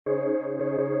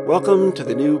Welcome to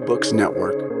the New Books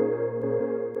Network.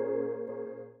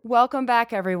 Welcome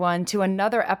back, everyone, to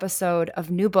another episode of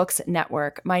New Books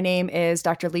Network. My name is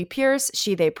Dr. Lee Pierce,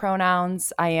 she, they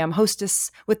pronouns. I am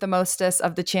hostess with the mostest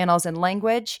of the channels in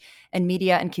language and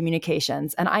media and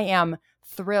communications. And I am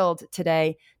thrilled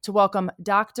today to welcome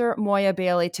Dr. Moya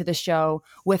Bailey to the show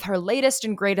with her latest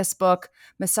and greatest book,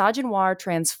 Misogynoir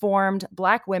Transformed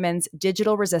Black Women's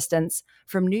Digital Resistance,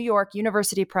 from New York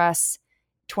University Press,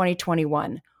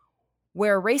 2021.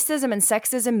 Where racism and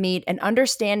sexism meet, an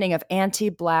understanding of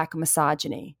anti-Black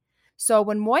misogyny. So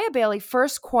when Moya Bailey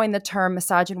first coined the term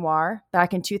misogynoir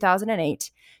back in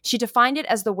 2008, she defined it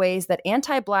as the ways that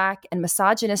anti-Black and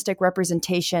misogynistic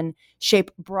representation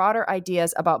shape broader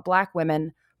ideas about Black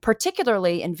women,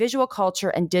 particularly in visual culture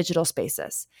and digital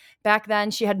spaces. Back then,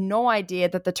 she had no idea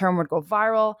that the term would go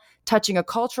viral, touching a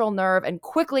cultural nerve and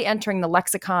quickly entering the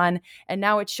lexicon. And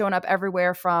now it's shown up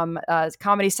everywhere from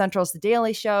Comedy Central's The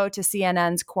Daily Show to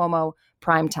CNN's Cuomo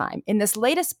Primetime. In this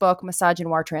latest book,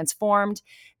 Misogynoir Transformed,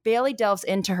 Bailey delves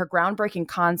into her groundbreaking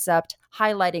concept,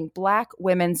 highlighting Black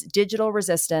women's digital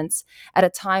resistance at a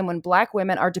time when Black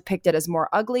women are depicted as more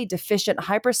ugly, deficient,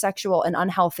 hypersexual, and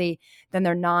unhealthy than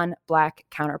their non-Black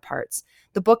counterparts.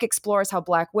 The book explores how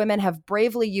Black women have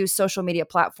bravely used social media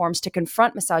platforms to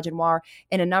confront misogynoir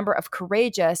in a number of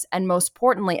courageous and, most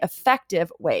importantly,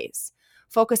 effective ways.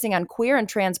 Focusing on queer and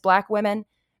trans Black women,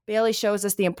 Bailey shows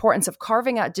us the importance of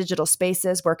carving out digital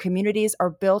spaces where communities are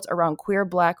built around queer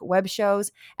Black web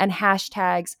shows and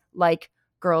hashtags like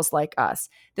Girls Like Us.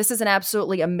 This is an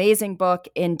absolutely amazing book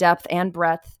in depth and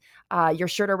breadth. You're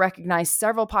sure to recognize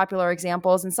several popular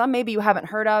examples and some maybe you haven't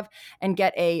heard of, and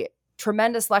get a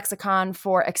tremendous lexicon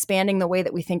for expanding the way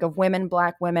that we think of women,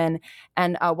 Black women,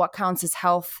 and what counts as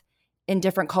health in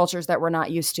different cultures that we're not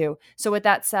used to. So with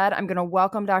that said, I'm going to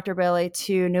welcome Dr. Bailey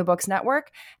to New Books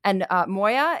Network. And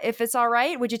Moya, if it's all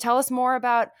right, would you tell us more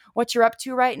about what you're up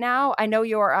to right now? I know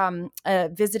you're a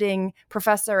visiting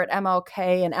professor at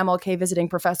MLK and MLK visiting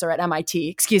professor at MIT,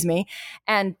 excuse me.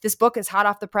 And this book is hot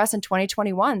off the press in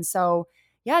 2021. So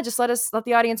yeah, just let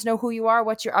the audience know who you are,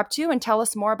 what you're up to, and tell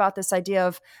us more about this idea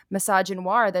of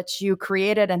misogynoir that you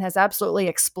created and has absolutely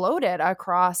exploded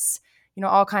across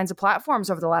all kinds of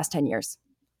platforms over the last 10 years.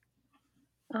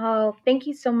 Oh, thank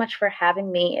you so much for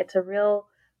having me. It's a real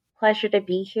pleasure to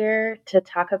be here to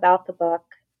talk about the book.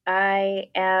 I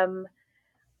am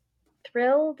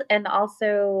thrilled and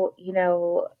also,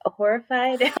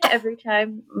 horrified every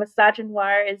time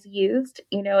misogynoir is used.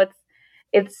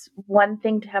 It's one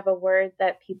thing to have a word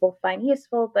that people find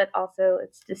useful, but also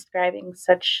it's describing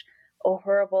such a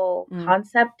horrible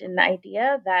concept and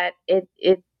idea that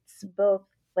it's both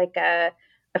like a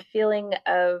feeling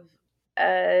of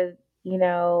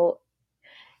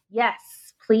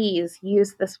yes, please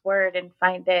use this word and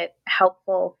find it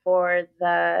helpful for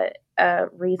the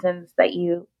reasons that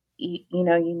you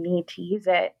need to use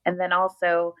it. And then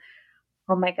also,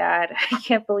 oh my God, I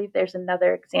can't believe there's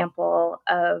another example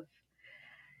of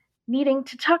needing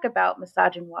to talk about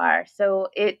misogynoir. So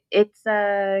it's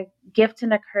a gift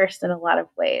and a curse in a lot of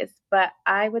ways. But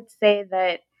I would say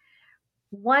that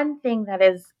one thing that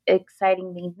is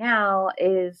exciting me now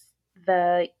is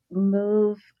the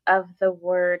move of the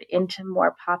word into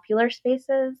more popular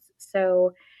spaces.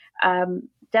 So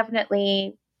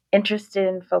definitely interested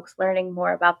in folks learning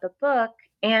more about the book,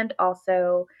 and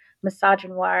also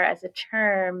misogynoir as a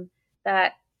term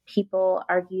that people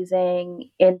are using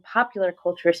in popular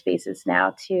culture spaces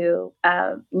now too.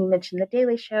 You mentioned The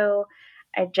Daily Show.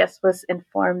 I just was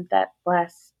informed that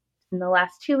in the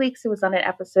last 2 weeks, it was on an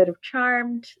episode of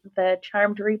Charmed, the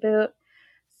Charmed reboot.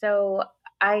 So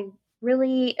I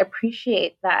really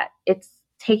appreciate that it's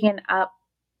taken up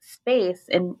space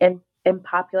in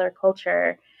popular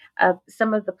culture.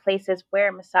 Some of the places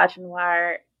where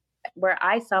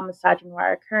I saw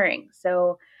misogynoir occurring.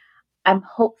 So I'm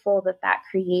hopeful that that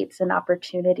creates an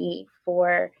opportunity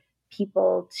for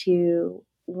people to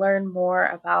learn more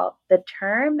about the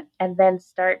term and then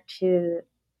start to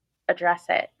address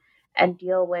it and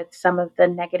deal with some of the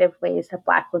negative ways that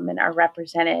Black women are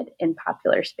represented in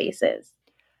popular spaces.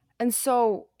 And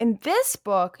so in this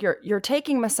book, you're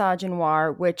taking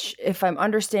misogynoir, which, if I'm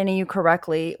understanding you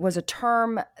correctly, was a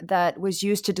term that was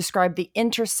used to describe the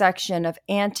intersection of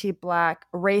anti-Black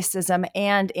racism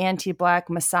and anti-Black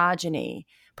misogyny,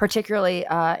 particularly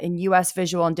in U.S.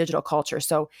 visual and digital culture.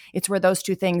 So it's where those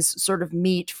two things sort of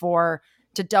meet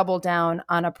to double down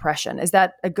on oppression. Is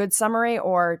that a good summary,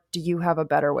 or do you have a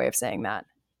better way of saying that?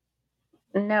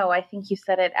 No, I think you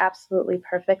said it absolutely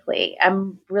perfectly.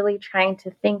 I'm really trying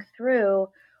to think through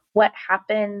what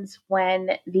happens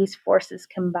when these forces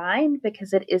combine,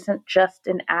 because it isn't just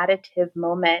an additive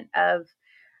moment of,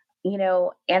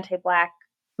 anti-Black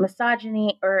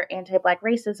misogyny or anti-Black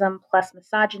racism plus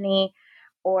misogyny,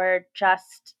 or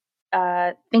just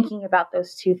thinking about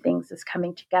those two things as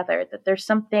coming together, that there's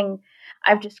something,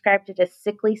 I've described it as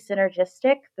sickly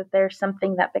synergistic, that there's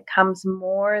something that becomes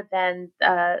more than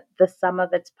the sum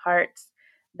of its parts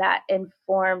that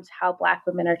informs how Black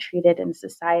women are treated in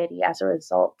society as a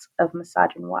result of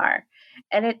misogynoir.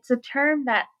 And it's a term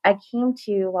that I came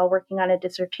to while working on a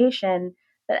dissertation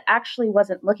that actually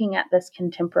wasn't looking at this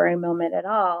contemporary moment at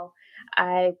all.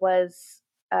 I was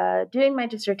doing my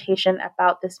dissertation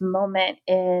about this moment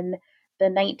in the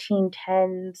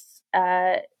 1910s,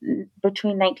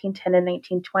 between 1910 and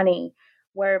 1920,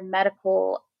 where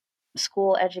medical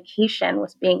school education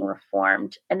was being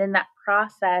reformed. And in that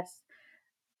process,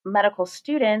 medical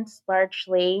students,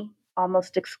 largely,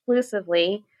 almost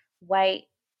exclusively white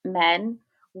men,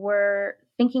 were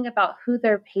thinking about who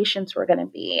their patients were going to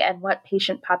be and what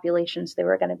patient populations they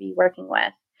were going to be working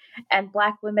with. And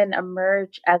Black women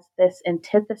emerge as this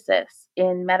antithesis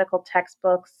in medical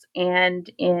textbooks and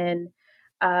in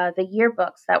the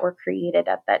yearbooks that were created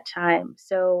at that time.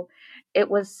 So it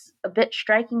was a bit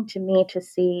striking to me to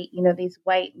see, these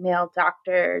white male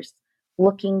doctors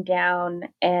looking down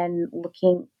and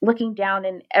looking down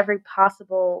in every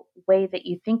possible way that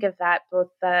you think of that, both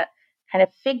the kind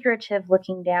of figurative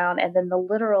looking down and then the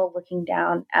literal looking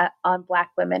down on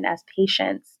Black women as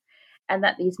patients, and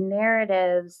that these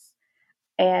narratives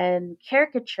and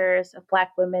caricatures of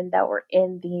Black women that were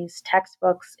in these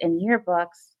textbooks and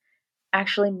yearbooks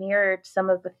actually mirrored some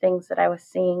of the things that I was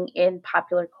seeing in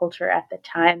popular culture at the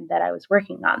time that I was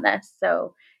working on this.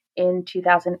 So in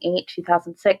 2008,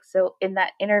 2006. So in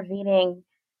that intervening,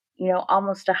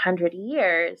 almost 100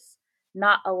 years,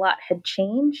 not a lot had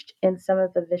changed in some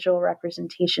of the visual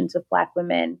representations of Black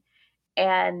women.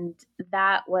 And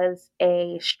that was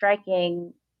a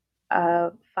striking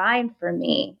find for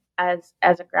me as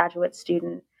a graduate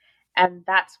student. And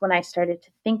that's when I started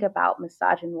to think about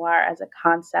misogynoir as a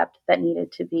concept that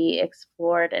needed to be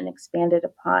explored and expanded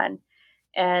upon.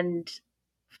 And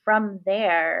from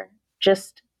there,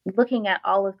 just looking at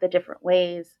all of the different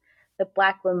ways that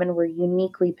Black women were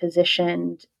uniquely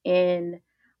positioned in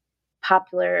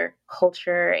popular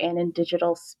culture and in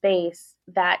digital space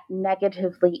that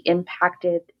negatively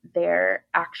impacted their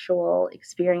actual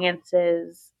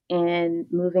experiences in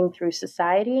moving through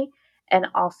society and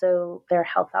also their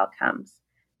health outcomes.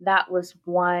 That was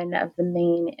one of the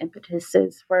main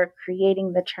impetuses for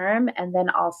creating the term, and then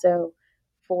also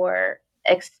for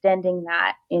extending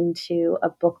that into a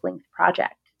book-length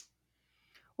project.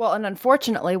 Well, and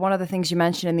unfortunately, one of the things you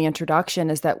mentioned in the introduction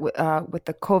is that with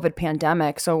the COVID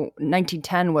pandemic, so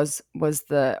 1910 was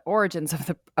the origins of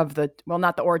the well,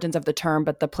 not the origins of the term,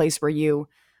 but the place where you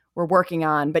were working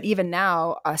on. But even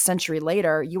now, a century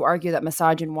later, you argue that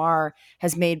misogynoir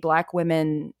has made Black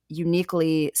women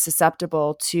uniquely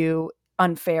susceptible to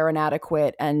unfair,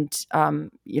 inadequate, and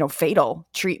fatal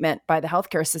treatment by the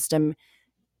healthcare system,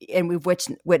 and we've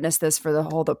witnessed this for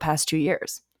the past 2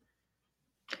 years.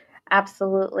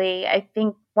 Absolutely. I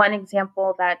think one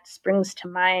example that springs to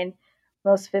mind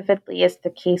most vividly is the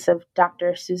case of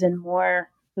Dr. Susan Moore,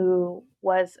 who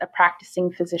was a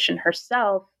practicing physician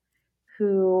herself,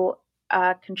 who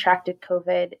contracted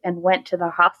COVID and went to the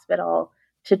hospital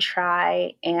to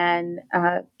try and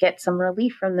get some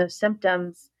relief from those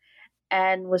symptoms,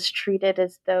 and was treated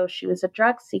as though she was a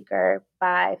drug seeker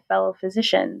by fellow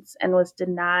physicians and was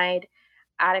denied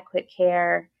adequate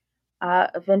care.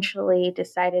 Eventually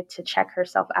decided to check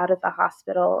herself out of the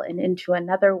hospital and into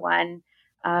another one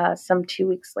some 2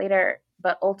 weeks later,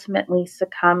 but ultimately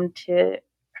succumbed to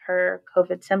her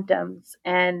COVID symptoms.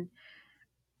 And,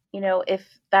 if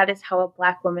that is how a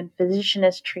Black woman physician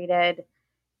is treated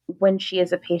when she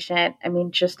is a patient, I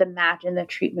mean, just imagine the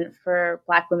treatment for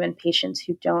Black women patients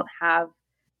who don't have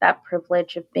that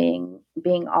privilege of being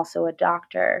also a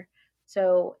doctor.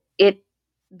 So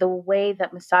the way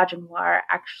that misogynoir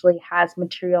actually has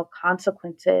material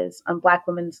consequences on Black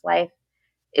women's life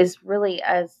is really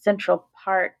a central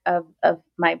part of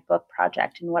my book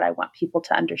project and what I want people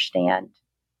to understand.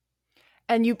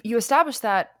 And you established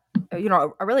that,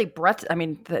 a really breadth. I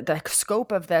mean, the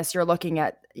scope of this, you're looking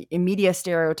at media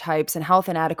stereotypes and health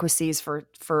inadequacies for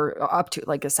up to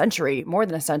like a century, more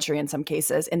than a century in some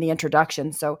cases, in the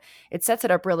introduction. So it sets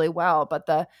it up really well. But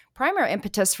the primary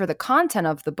impetus for the content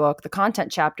of the book, the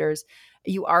content chapters,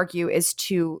 you argue, is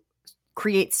to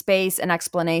create space and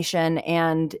explanation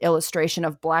and illustration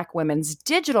of Black women's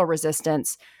digital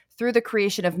resistance through the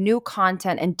creation of new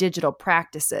content and digital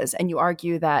practices. And you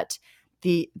argue that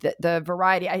the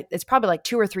variety, it's probably like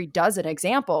 2 or 3 dozen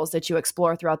examples that you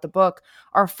explore throughout the book,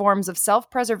 are forms of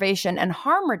self-preservation and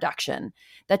harm reduction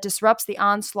that disrupts the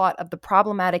onslaught of the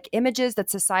problematic images that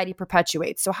society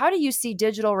perpetuates. So how do you see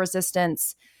digital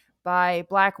resistance by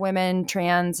Black women,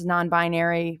 trans,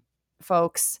 non-binary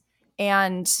folks,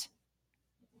 and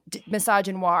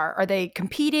misogynoir? Are they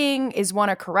competing? Is one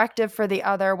a corrective for the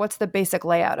other? What's the basic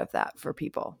layout of that for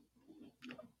people?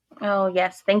 Oh,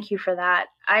 yes. Thank you for that.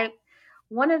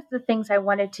 One of the things I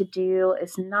wanted to do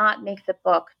is not make the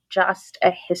book just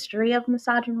a history of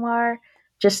misogynoir,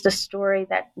 just a story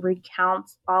that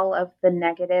recounts all of the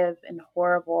negative and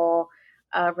horrible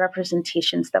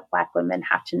representations that Black women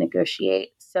have to negotiate.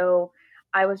 So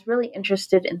I was really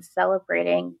interested in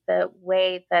celebrating the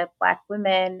way that Black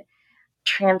women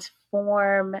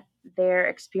transform their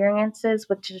experiences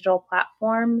with digital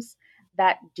platforms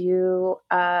that do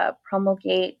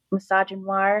promulgate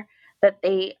misogynoir, that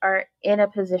they are in a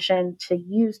position to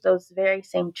use those very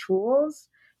same tools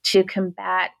to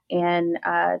combat and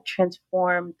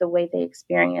transform the way they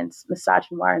experience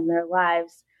misogynoir in their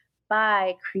lives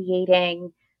by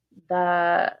creating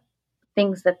the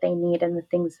things that they need and the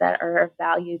things that are of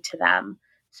value to them.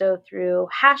 So through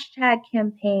hashtag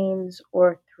campaigns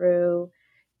or through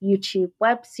YouTube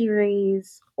web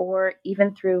series or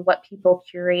even through what people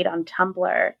curate on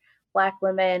Tumblr, Black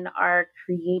women are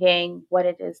creating what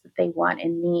it is that they want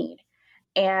and need.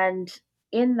 And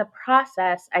in the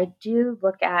process, I do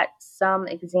look at some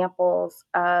examples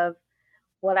of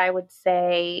what I would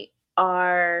say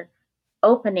are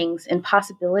openings and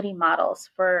possibility models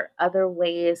for other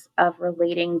ways of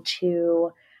relating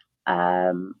to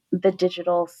the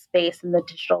digital space and the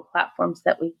digital platforms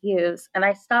that we use. And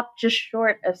I stopped just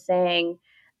short of saying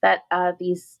that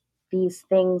these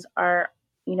things are,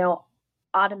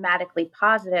 automatically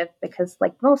positive, because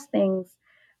like most things,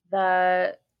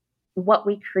 the what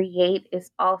we create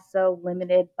is also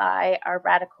limited by our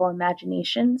radical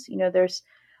imaginations. There's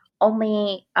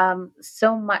only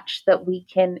so much that we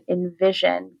can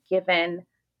envision given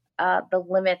the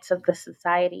limits of the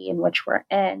society in which we're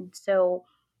in. So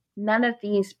none of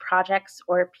these projects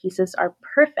or pieces are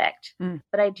perfect,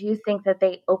 but I do think that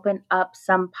they open up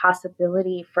some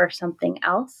possibility for something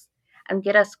else and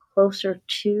get us closer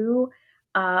to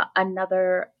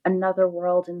another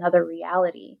world, another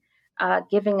reality,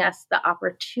 giving us the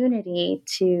opportunity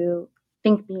to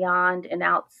think beyond and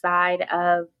outside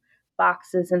of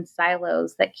boxes and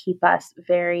silos that keep us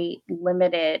very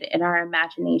limited in our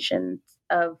imaginations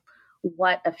of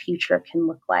what a future can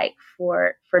look like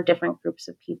for different groups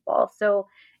of people. So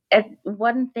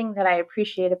one thing that I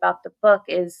appreciate about the book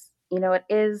is, it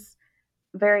is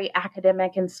very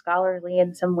academic and scholarly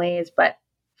in some ways, but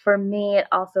for me, it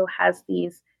also has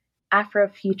these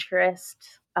Afrofuturist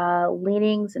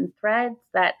leanings and threads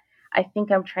that I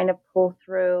think I'm trying to pull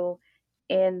through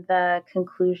in the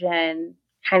conclusion,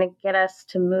 kind of get us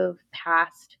to move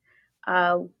past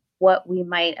what we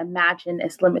might imagine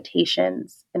as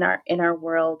limitations in our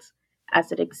world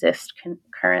as it exists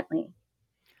currently.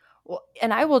 Well,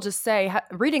 and I will just say,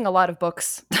 reading a lot of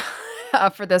books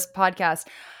for this podcast,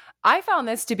 I found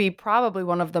this to be probably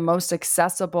one of the most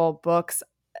accessible books.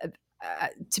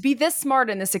 To be this smart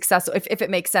and this accessible, if it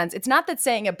makes sense. It's not that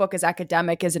saying a book is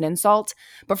academic is an insult,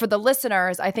 but for the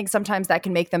listeners, I think sometimes that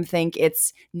can make them think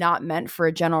it's not meant for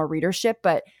a general readership.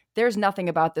 But there's nothing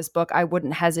about this book I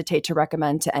wouldn't hesitate to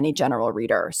recommend to any general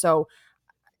reader. So,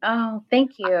 oh,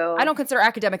 thank you. I don't consider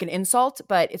academic an insult,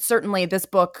 but it's certainly, this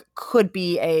book could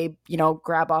be a,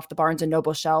 grab off the Barnes and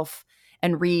Noble shelf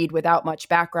and read without much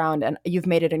background. And you've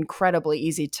made it incredibly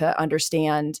easy to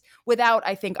understand without,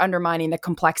 I think, undermining the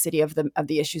complexity of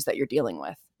the issues that you're dealing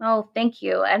with. Oh, thank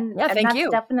you. And yeah, thank you.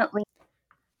 Definitely,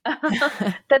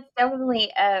 that's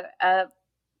definitely a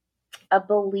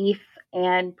belief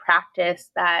and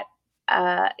practice that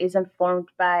is informed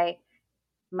by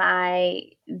my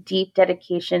deep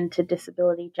dedication to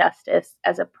disability justice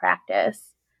as a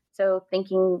practice. So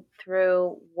thinking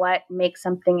through what makes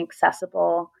something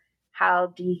accessible,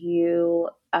 how do you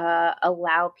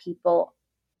allow people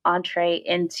entree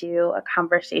into a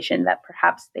conversation that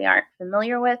perhaps they aren't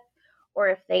familiar with, or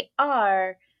if they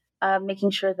are,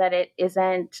 making sure that it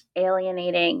isn't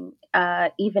alienating,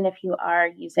 even if you are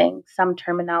using some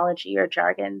terminology or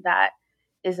jargon that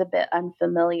is a bit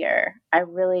unfamiliar. I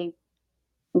really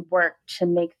work to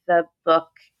make the book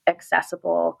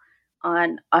accessible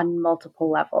on multiple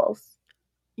levels.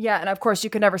 Yeah, and of course,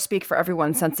 you can never speak for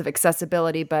everyone's sense of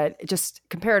accessibility, but just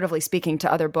comparatively speaking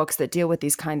to other books that deal with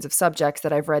these kinds of subjects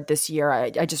that I've read this year,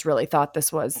 I just really thought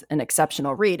this was an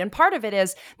exceptional read. And part of it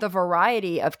is the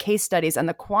variety of case studies and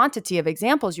the quantity of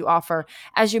examples you offer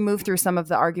as you move through some of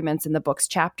the arguments in the book's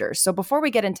chapters. So before we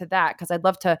get into that, because I'd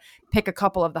love to pick a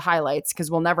couple of the highlights,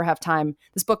 because we'll never have time.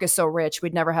 This book is so rich,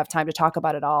 we'd never have time to talk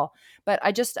about it all. But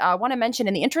I just want to mention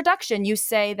in the introduction, you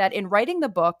say that in writing the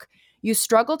book, you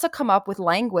struggle to come up with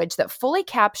language that fully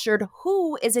captured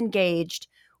who is engaged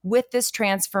with this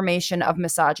transformation of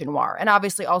misogynoir, and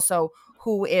obviously also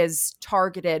who is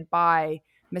targeted by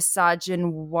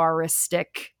misogynoiristic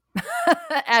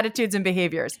attitudes and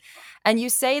behaviors. And you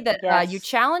say that Yes. you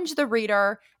challenge the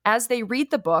reader as they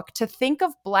read the book to think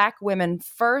of Black women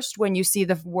first when you see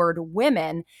the word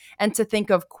women, and to think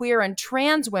of queer and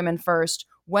trans women first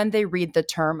when they read the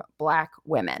term Black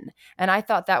women. And I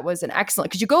thought that was an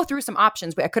excellent, because you go through some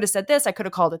options. I could have said this, I could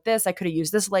have called it this, I could have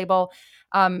used this label.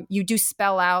 You do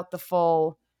spell out the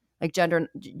full like gender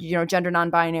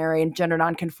non-binary and gender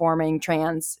non-conforming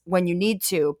trans when you need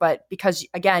to. But because,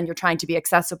 again, you're trying to be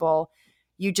accessible,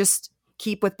 you just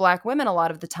keep with Black women a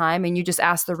lot of the time. And you just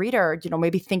ask the reader,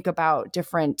 maybe think about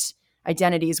different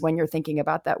identities when you're thinking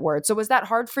about that word. So was that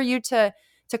hard for you to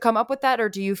come up with that? Or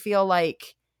do you feel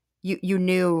like you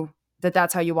knew that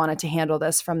that's how you wanted to handle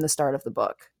this from the start of the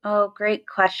book? Oh, great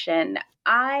question.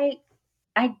 I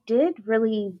did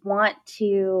really want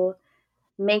to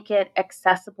make it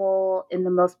accessible in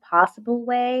the most possible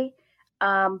way,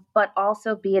 but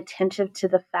also be attentive to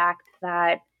the fact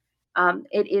that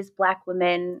it is Black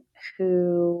women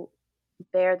who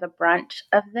bear the brunt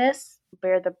of this,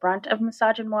 bear the brunt of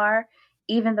misogynoir,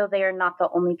 even though they are not the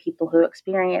only people who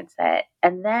experience it.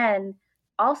 And then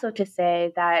also to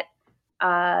say that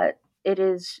it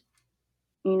is,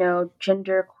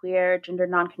 gender queer, gender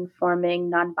nonconforming,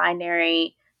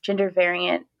 non-binary, gender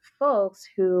variant folks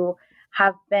who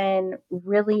have been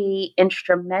really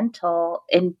instrumental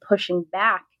in pushing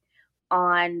back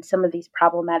on some of these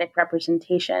problematic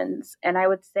representations. And I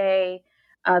would say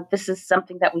this is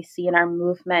something that we see in our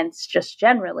movements just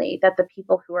generally, that the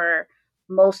people who are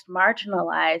most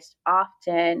marginalized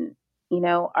often,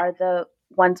 are the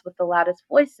ones with the loudest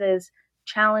voices,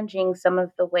 challenging some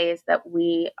of the ways that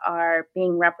we are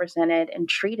being represented and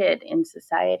treated in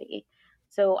society.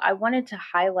 So I wanted to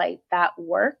highlight that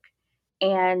work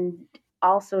and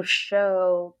also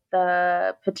show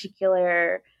the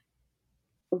particular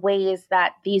ways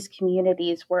that these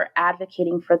communities were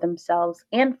advocating for themselves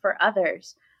and for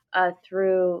others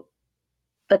through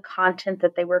the content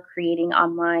that they were creating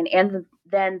online, and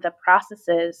then the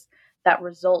processes that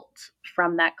result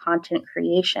from that content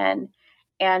creation.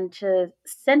 And to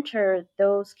center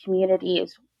those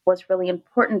communities was really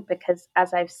important because,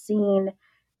 as I've seen,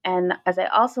 and as I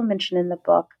also mentioned in the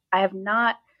book, I have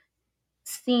not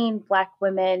seen Black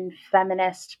women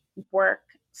feminist work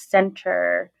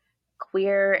center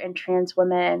queer and trans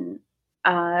women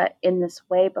in this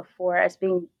way before, as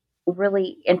being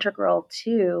really integral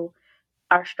to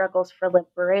our struggles for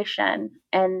liberation.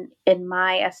 And in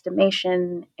my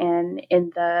estimation, and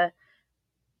in the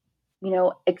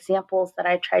examples that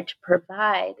I tried to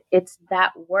provide, it's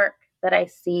that work that I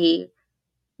see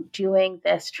doing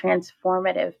this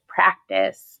transformative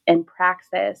practice and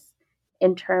praxis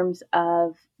in terms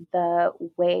of the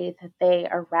way that they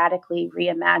are radically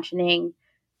reimagining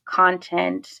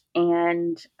content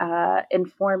and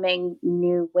informing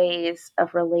new ways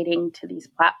of relating to these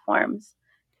platforms.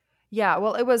 Yeah,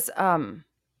 well, it was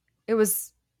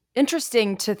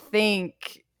interesting to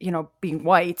think, being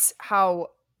white, how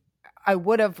I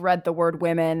would have read the word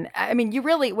women. I mean, you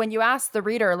really, when you ask the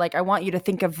reader, like, I want you to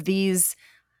think of these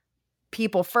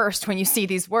people first when you see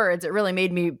these words, it really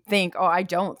made me think, oh, I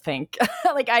don't think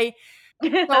like so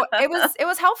it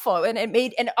was helpful, and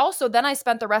and also then I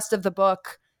spent the rest of the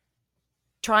book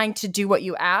trying to do what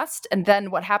you asked. And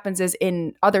then what happens is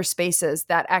in other spaces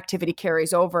that activity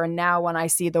carries over. And now when I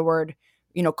see the word,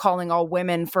 calling all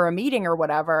women for a meeting or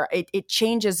whatever, it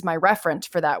changes my reference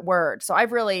for that word. So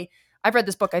I've read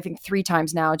this book, I think 3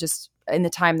 times now, just in the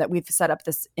time that we've set up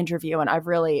this interview. And I've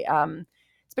really,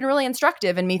 it's been really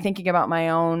instructive in me thinking about my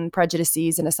own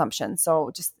prejudices and assumptions.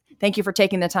 So just thank you for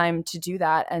taking the time to do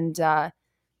that. And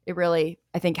it really,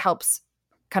 I think, helps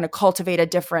kind of cultivate a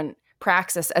different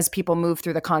praxis as people move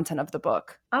through the content of the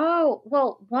book. Oh,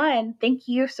 well, one, thank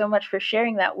you so much for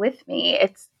sharing that with me.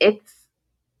 It's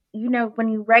when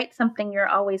you write something, you're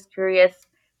always curious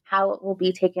how it will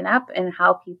be taken up and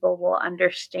how people will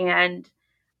understand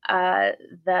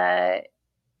the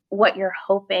what you're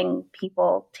hoping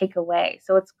people take away.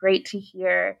 So it's great to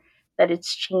hear that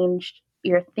it's changed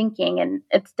you're thinking. And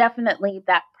it's definitely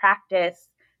that practice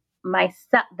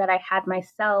myself that I had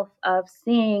myself of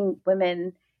seeing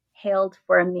women hailed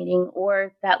for a meeting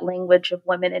or that language of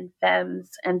women and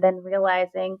femmes, and then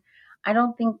realizing I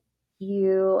don't think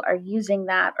you are using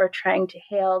that or trying to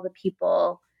hail the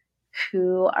people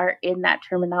who are in that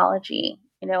terminology.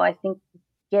 I think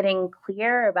getting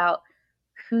clear about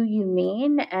who you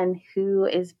mean and who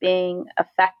is being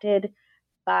affected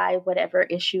by whatever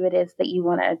issue it is that you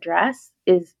want to address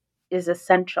is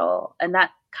essential, and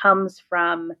that comes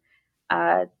from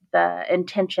the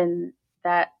intention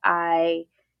that I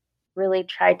really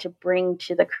tried to bring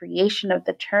to the creation of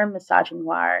the term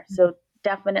misogynoir. So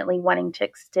definitely wanting to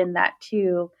extend that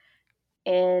too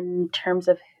in terms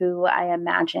of who I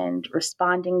imagined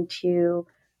responding to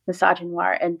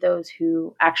misogynoir and those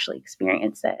who actually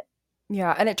experience it.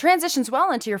 Yeah, and it transitions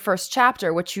well into your first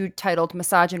chapter, which you titled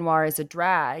Misogynoir is a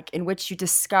Drag, in which you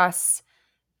discuss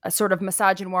a sort of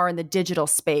misogynoir in the digital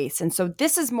space. And so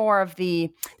this is more of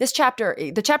the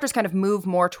chapters kind of move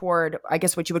more toward, I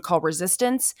guess, what you would call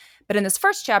resistance. But in this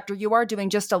first chapter, you are doing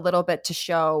just a little bit to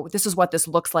show this is what this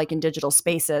looks like in digital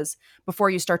spaces before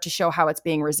you start to show how it's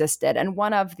being resisted. And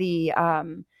one of the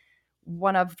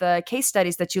case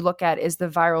studies that you look at is the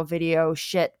viral video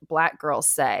 "Shit Black Girls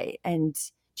Say." And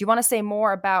do you want to say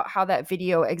more about how that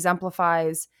video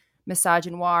exemplifies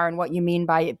misogynoir and what you mean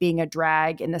by it being a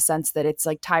drag, in the sense that it's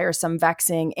like tiresome,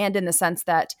 vexing, and in the sense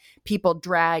that people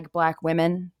drag Black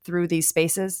women through these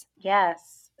spaces?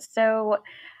 Yes. So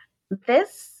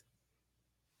this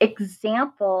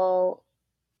example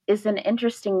is an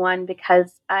interesting one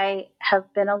because I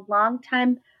have been a long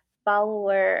time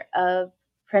follower of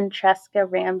Franchesca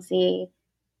Ramsey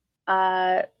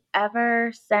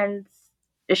ever since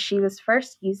she was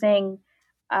first using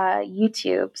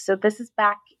YouTube. So this is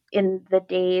back in the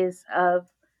days of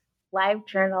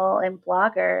LiveJournal and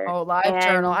Blogger. Oh,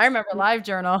 LiveJournal. And I remember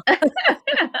LiveJournal.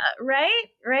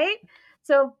 right.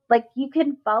 So like you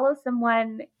can follow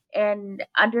someone and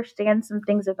understand some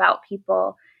things about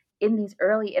people in these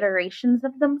early iterations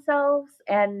of themselves.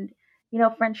 And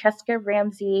Franchesca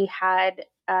Ramsey had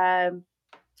a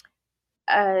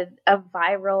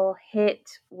viral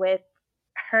hit with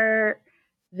her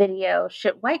video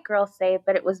 "Shit White Girls Say,"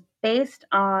 but it was based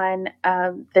on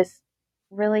this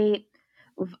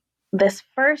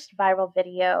first viral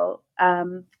video,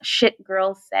 "Shit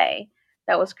Girls Say,"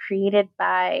 that was created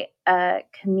by a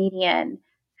comedian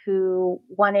who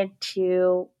wanted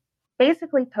to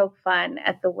basically poke fun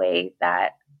at the way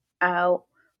that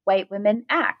white women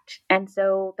act. And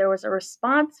so there was a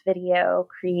response video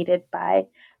created by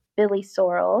Billy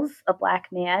Sorrells, a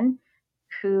Black man,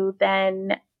 who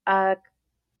then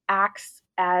acts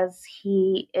as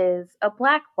he is a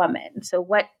Black woman. So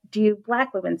what do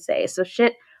Black women say? So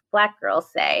shit Black girls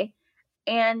say.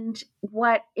 And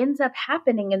what ends up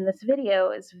happening in this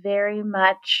video is very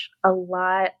much a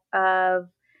lot of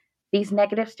these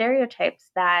negative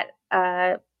stereotypes that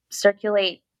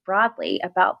circulate broadly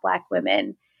about Black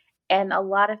women. And a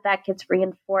lot of that gets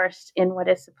reinforced in what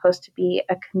is supposed to be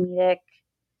a comedic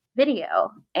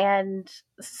video. And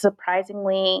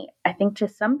surprisingly, I think to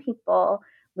some people,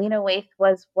 Lena Waithe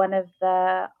was one of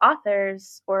the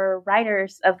authors or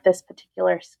writers of this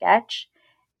particular sketch.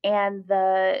 And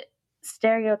the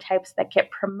stereotypes that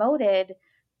get promoted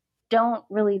don't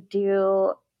really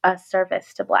do a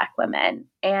service to Black women.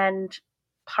 And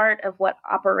part of what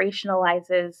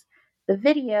operationalizes the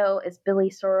video is Billy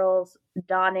Sorrells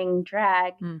donning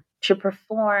drag to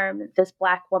perform this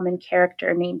Black woman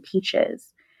character named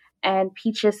Peaches. And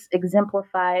Peaches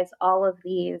exemplifies all of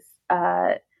these,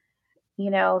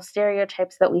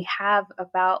 stereotypes that we have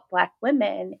about Black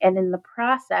women. And in the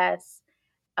process,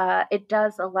 it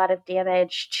does a lot of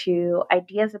damage to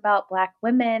ideas about Black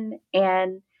women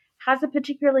and has a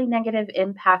particularly negative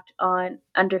impact on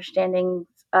understandings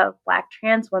of Black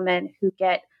trans women who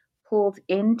get pulled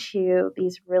into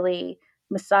these really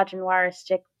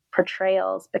misogynoiristic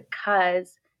portrayals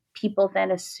because people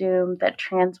then assume that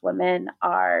trans women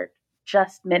are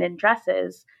just men in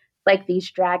dresses, like these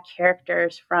drag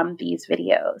characters from these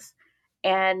videos.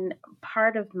 And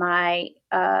part of my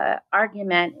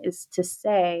argument is to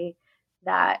say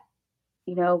that,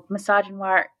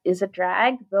 misogynoir is a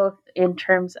drag, both in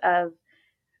terms of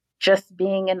just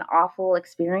being an awful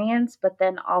experience, but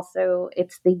then also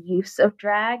it's the use of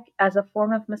drag as a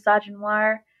form of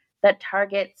misogynoir that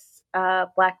targets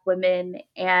Black women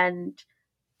and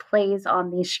plays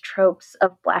on these tropes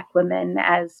of Black women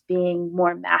as being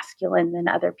more masculine than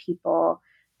other people,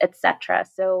 etc.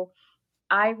 So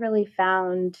I really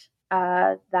found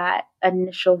that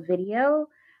initial video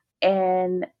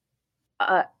and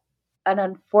an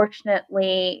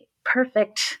unfortunately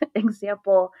perfect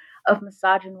example of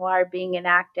misogynoir being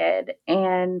enacted.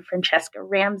 And Franchesca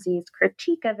Ramsey's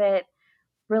critique of it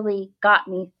really got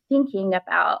me thinking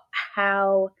about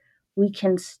how we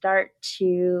can start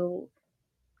to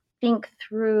think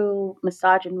through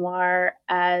misogynoir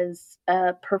as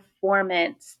a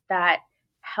performance that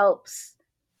helps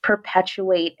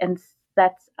perpetuate and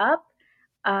sets up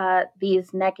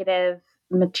these negative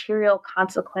material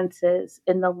consequences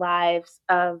in the lives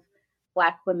of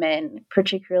Black women,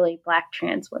 particularly Black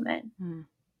trans women.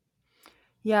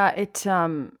 Yeah,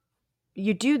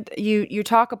 you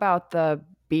talk about the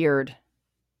beard.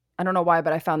 I don't know why,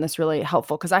 but I found this really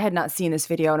helpful because I had not seen this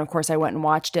video, and of course I went and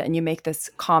watched it, and you make this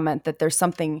comment that there's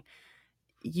something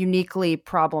uniquely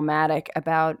problematic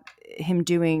about him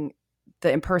doing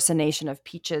the impersonation of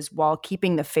Peaches while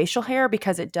keeping the facial hair,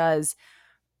 because it does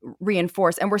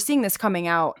reinforce, and we're seeing this coming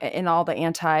out in all the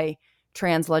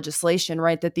anti-trans legislation,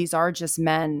 right, that these are just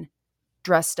men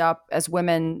dressed up as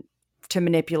women to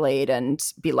manipulate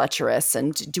and be lecherous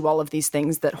and do all of these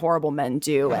things that horrible men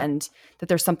do, and that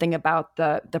there's something about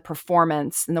the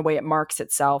performance and the way it marks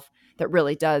itself that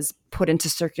really does put into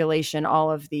circulation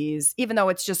all of these, even though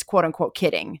it's just quote unquote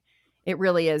kidding. It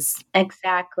really is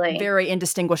exactly very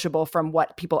indistinguishable from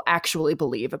what people actually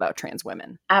believe about trans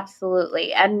women.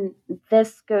 Absolutely. And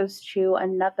this goes to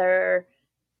another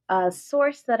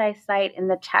source that I cite in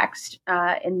the text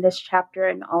in this chapter,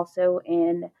 and also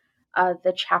in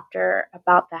the chapter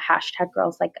about the hashtag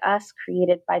Girls Like Us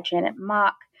created by Janet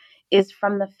Mock, is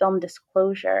from the film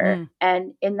Disclosure.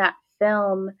 And in that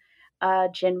film,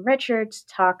 Jen Richards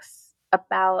talks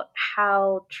about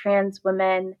how trans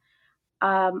women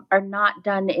are not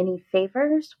done any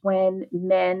favors when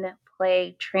men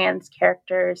play trans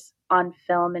characters on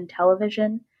film and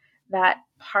television. That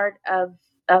part of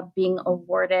being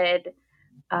awarded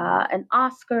an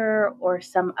Oscar or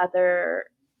some other,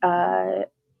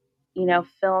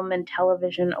 film and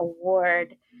television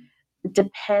award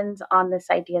depends on this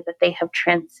idea that they have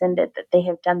transcended, that they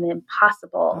have done the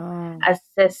impossible as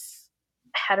cis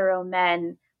hetero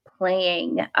men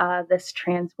playing this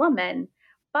trans woman.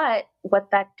 But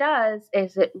what that does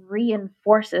is it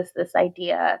reinforces this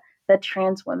idea that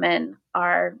trans women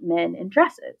are men in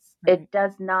dresses. Right. It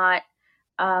does not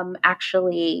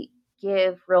actually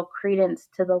give real credence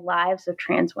to the lives of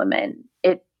trans women.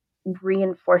 It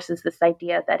reinforces this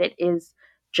idea that it is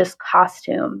just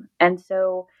costume. And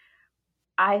so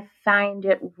I find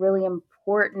it really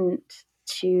important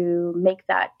to make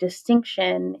that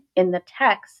distinction in the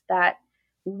text, that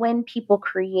when people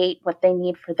create what they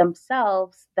need for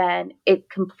themselves, then it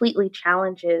completely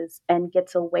challenges and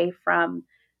gets away from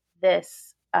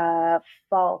this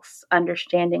false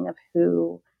understanding of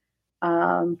who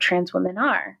trans women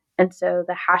are. And so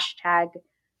the hashtag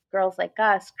Girls Like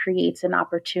Us creates an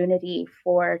opportunity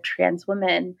for trans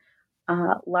women,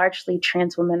 largely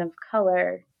trans women of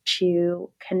color,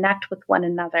 to connect with one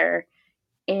another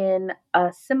in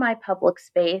a semi-public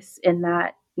space, in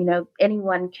that,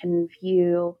 anyone can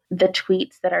view the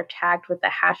tweets that are tagged with the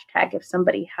hashtag if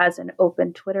somebody has an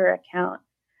open Twitter account.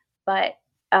 But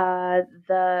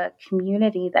the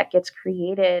community that gets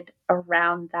created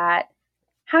around that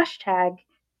hashtag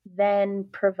then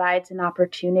provides an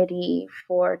opportunity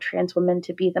for trans women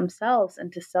to be themselves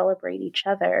and to celebrate each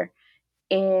other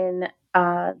in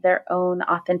their own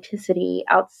authenticity,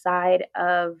 outside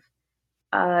of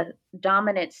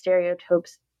dominant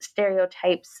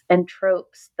stereotypes and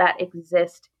tropes that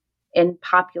exist in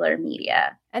popular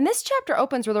media. And this chapter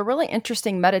opens with a really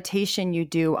interesting meditation you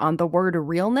do on the word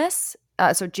realness.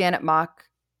 So Janet Mock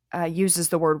uses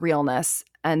the word realness,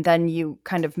 and then you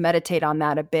kind of meditate on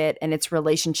that a bit and its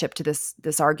relationship to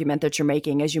this argument that you're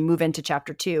making as you move into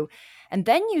chapter 2. And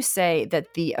then you say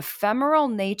that the ephemeral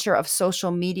nature of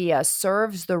social media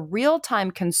serves the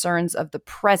real-time concerns of the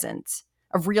present,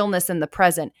 of realness in the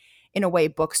present, in a way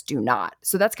books do not.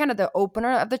 So that's kind of the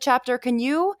opener of the chapter. Can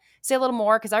you say a little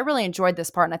more? Because I really enjoyed this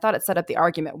part and I thought it set up the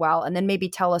argument well. And then maybe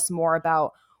tell us more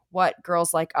about what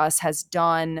Girls Like Us has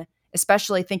done,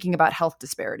 especially thinking about health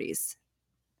disparities.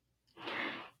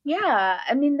 Yeah,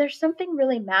 I mean, there's something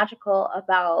really magical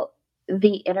about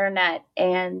the internet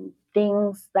and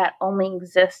things that only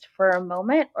exist for a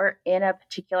moment or in a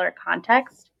particular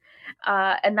context.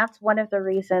 And that's one of the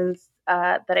reasons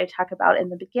that I talk about in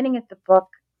the beginning of the book,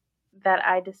 that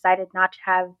I decided not to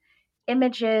have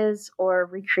images or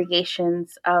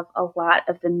recreations of a lot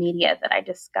of the media that I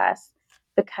discuss,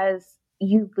 because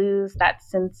you lose that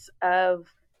sense of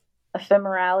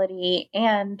ephemerality,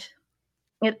 and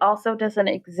it also doesn't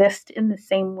exist in the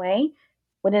same way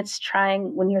when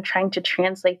you're trying to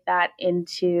translate that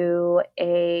into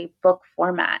a book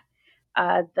format.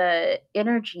 the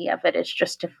energy of it is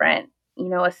just different.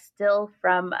 A still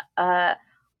from a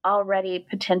already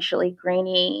potentially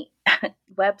grainy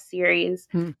web series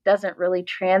doesn't really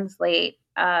translate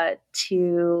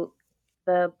to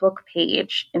the book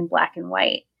page in black and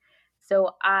white.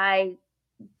 So I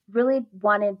really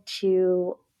wanted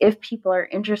to, if people are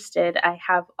interested, I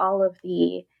have all of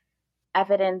the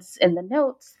evidence in the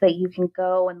notes that you can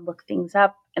go and look things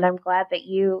up. And I'm glad that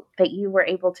you were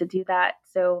able to do that.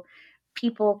 So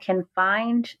people can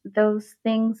find those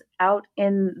things out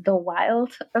in the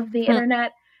wild of the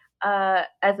internet,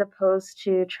 as opposed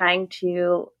to trying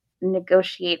to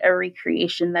negotiate a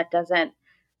recreation that doesn't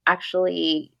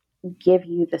actually give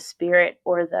you the spirit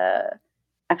or the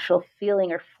actual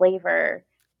feeling or flavor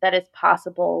that is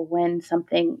possible when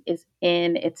something is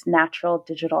in its natural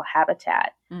digital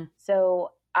habitat.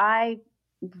 So I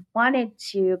wanted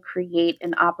to create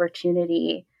an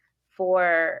opportunity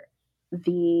for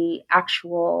the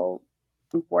actual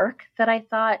work that I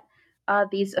thought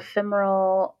these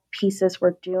ephemeral pieces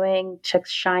were doing to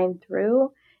shine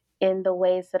through in the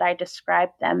ways that I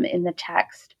described them in the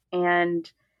text.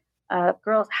 And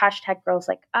Girls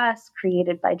Like Us,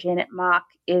 created by Janet Mock,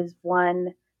 is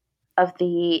one of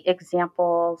the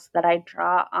examples that I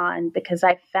draw on because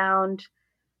I found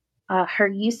her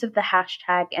use of the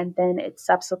hashtag and then its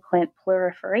subsequent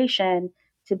proliferation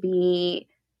to be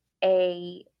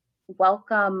a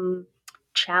welcome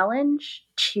challenge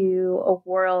to a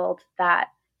world that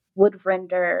would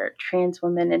render trans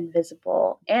women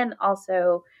invisible, and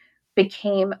also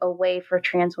became a way for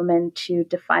trans women to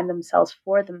define themselves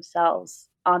for themselves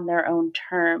on their own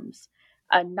terms,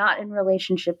 not in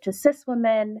relationship to cis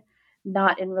women,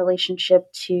 not in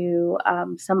relationship to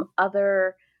some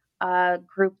other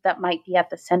group that might be at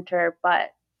the center, but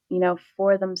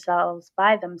for themselves,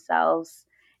 by themselves.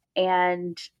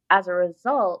 And as a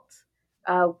result,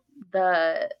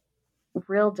 the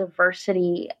real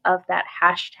diversity of that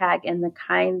hashtag and the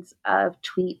kinds of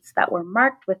tweets that were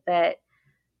marked with it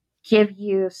give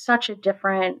you such a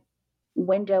different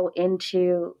window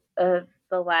into the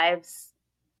lives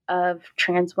of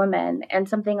trans women. And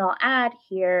something I'll add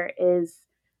here is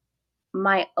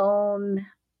my own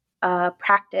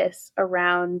practice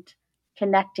around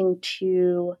connecting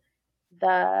to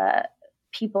the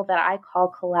people that I call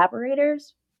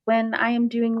collaborators when I am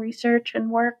doing research and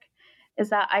work, is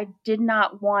that I did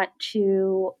not want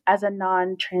to, as a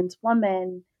non-trans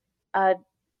woman,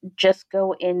 just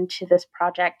go into this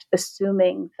project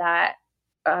assuming that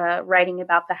writing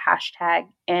about the hashtag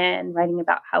and writing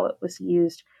about how it was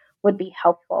used would be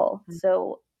helpful.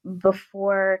 So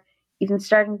before even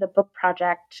starting the book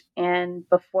project and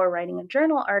before writing a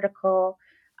journal article,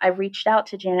 I reached out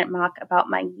to Janet Mock about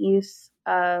my use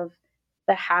of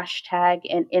the hashtag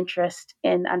and interest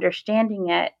in understanding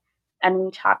it. And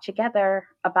we talked together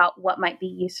about what might be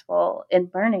useful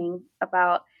in learning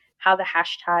about how the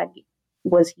hashtag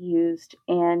was used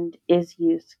and is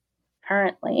used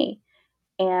currently.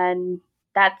 And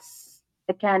that's,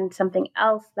 again, something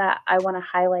else that I want to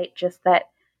highlight, just that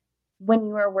when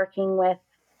you are working with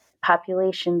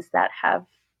populations that have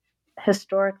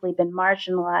historically been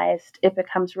marginalized, it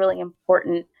becomes really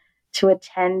important to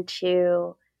attend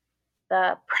to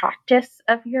the practice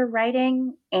of your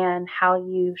writing and how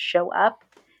you show up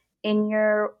in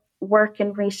your work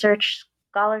and research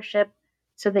scholarship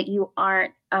so that you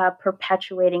aren't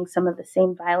perpetuating some of the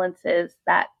same violences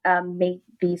that made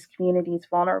these communities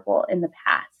vulnerable in the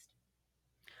past.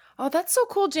 Oh, that's so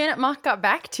cool. Janet Mock got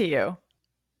back to you.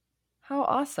 How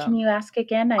awesome. Can you ask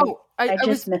again? I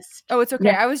just missed. Oh, it's okay.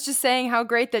 Yeah. I was just saying how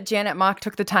great that Janet Mock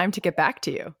took the time to get back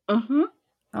to you. Mm-hmm.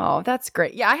 Oh, that's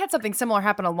great. Yeah, I had something similar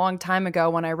happen a long time ago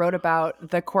when I wrote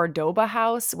about the Cordoba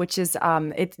House, which is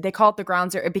they call it the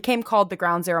Ground Zero. It became called the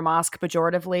Ground Zero Mosque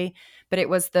pejoratively, but it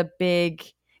was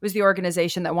the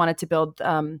organization that wanted to build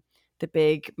the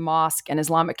big mosque and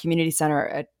Islamic community center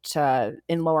at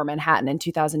in Lower Manhattan in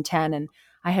 2010. And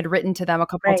I had written to them a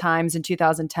couple of times in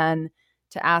 2010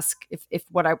 to ask if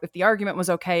the argument was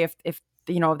okay, if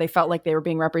they felt like they were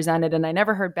being represented, and I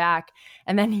never heard back.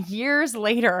 And then years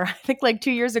later, I think like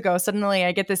 2 years ago, suddenly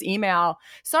I get this email.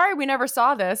 Sorry, we never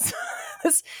saw this.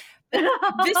 this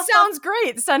sounds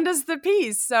great. Send us the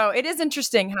piece. So it is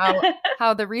interesting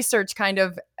how the research kind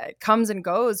of comes and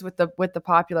goes with the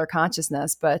popular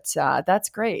consciousness. But that's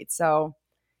great. So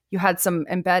you had some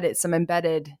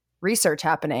embedded research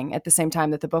happening at the same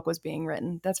time that the book was being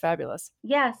written. That's fabulous.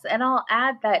 Yes, and I'll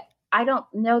add that I don't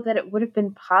know that it would have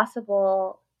been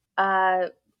possible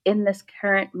in this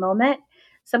current moment.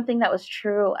 Something that was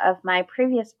true of my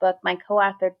previous book, my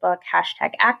co-authored book,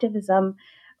 #Activism,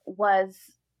 was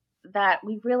that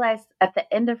we realized at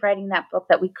the end of writing that book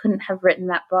that we couldn't have written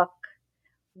that book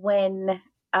when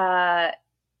at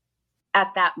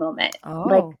that moment.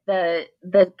 Like Oh,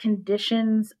 the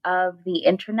conditions of the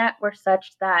internet were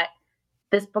such that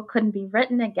this book couldn't be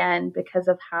written again because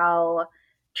of how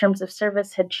terms of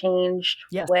service had changed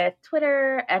yes. with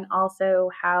Twitter, and also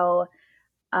how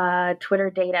Twitter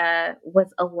data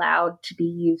was allowed to be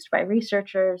used by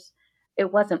researchers.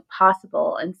 It wasn't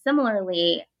possible. And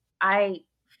similarly, I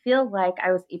feel like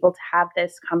I was able to have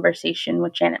this conversation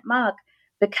with Janet Mock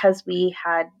because we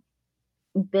had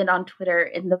been on Twitter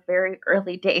in the very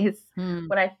early days Hmm.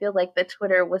 when I feel like the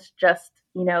Twitter was just,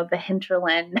 the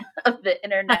hinterland of the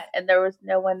internet and there was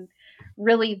no one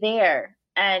really there.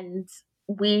 And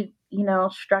we,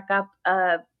 struck up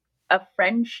a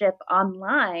friendship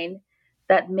online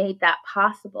that made that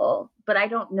possible. But I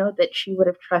don't know that she would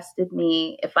have trusted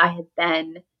me if I had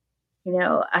been,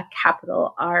 a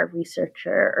capital R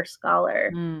researcher or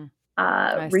scholar Hmm.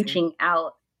 I see. reaching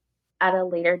out at a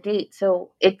later date.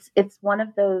 So it's one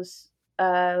of those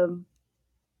um,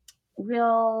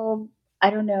 real,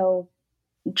 I don't know,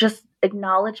 just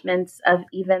acknowledgments of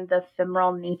even the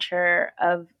ephemeral nature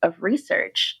of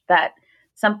research, that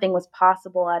something was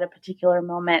possible at a particular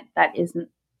moment that isn't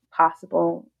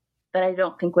possible, that I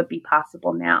don't think would be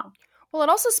possible now. Well, it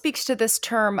also speaks to this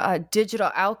term,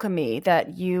 digital alchemy,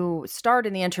 that you start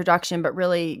in the introduction, but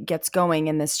really gets going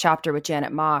in this chapter with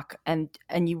Janet Mock, and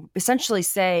you essentially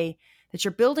say that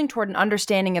you're building toward an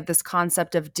understanding of this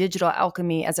concept of digital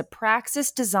alchemy as a praxis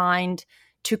designed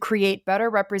to create better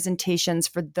representations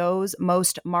for those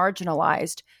most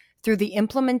marginalized through the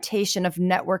implementation of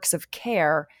networks of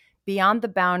care beyond the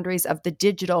boundaries of the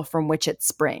digital from which it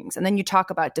springs. And then you talk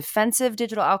about defensive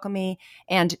digital alchemy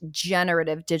and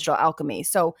generative digital alchemy.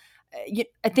 So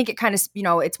I think it kind of,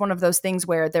 it's one of those things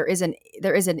where there's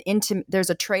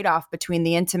a trade-off between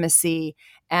the intimacy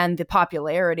and the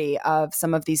popularity of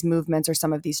some of these movements or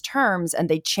some of these terms, and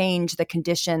they change the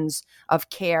conditions of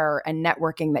care and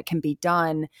networking that can be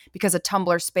done, because a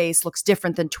Tumblr space looks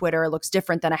different than Twitter, looks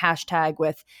different than a hashtag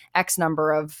with X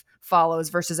number of follows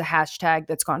versus a hashtag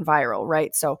that's gone viral,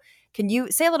 right? So can you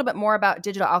say a little bit more about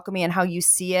digital alchemy and how you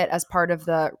see it as part of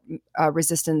the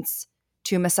resistance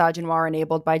to misogynoir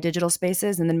enabled by digital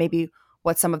spaces, and then maybe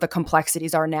what some of the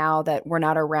complexities are now that were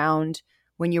not around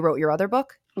when you wrote your other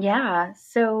book? Yeah,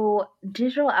 so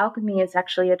digital alchemy is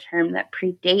actually a term that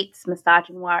predates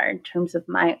misogynoir in terms of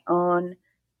my own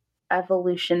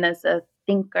evolution as a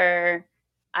thinker.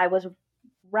 I was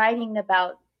writing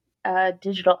about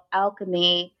digital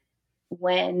alchemy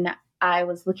when I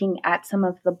was looking at some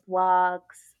of the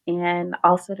blogs, and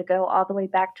also to go all the way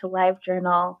back to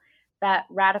LiveJournal, that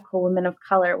radical women of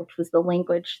color, which was the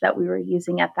language that we were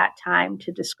using at that time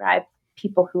to describe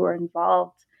people who were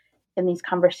involved in these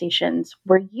conversations,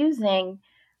 were using.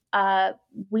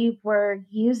 We were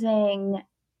using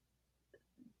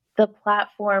the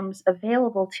platforms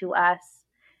available to us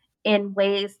in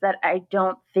ways that I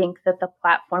don't think that the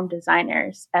platform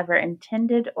designers ever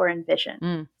intended or envisioned.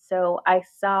 Mm. So I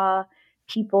saw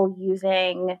people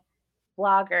using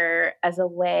Blogger as a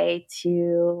way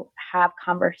to have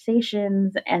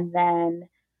conversations and then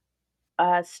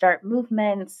start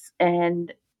movements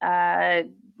and, uh,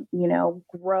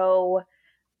 grow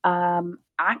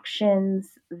actions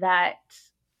that,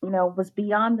 was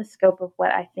beyond the scope of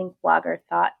what I think Blogger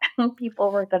thought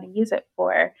people were going to use it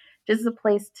for. Just a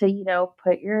place to,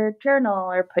 put your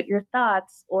journal or put your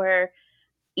thoughts, or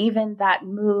even that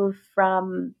move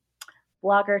from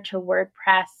Blogger to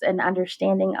WordPress and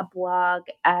understanding a blog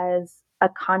as a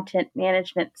content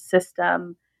management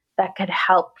system that could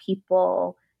help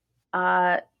people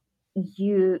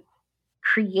you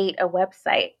create a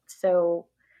website. So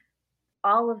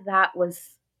all of that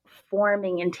was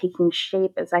forming and taking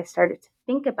shape as I started to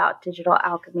think about digital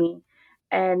alchemy.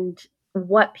 And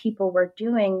what people were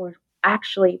doing were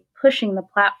actually pushing the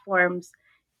platforms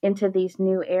into these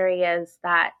new areas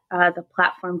that the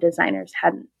platform designers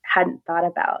hadn't thought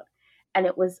about. And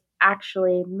it was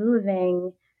actually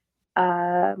moving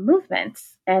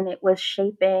movements, and it was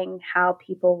shaping how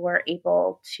people were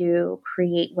able to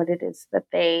create what it is that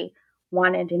they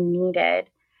wanted and needed.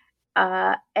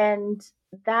 And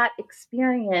that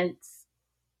experience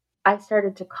I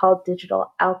started to call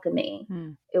digital alchemy.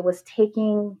 Hmm. It was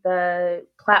taking the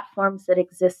platforms that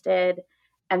existed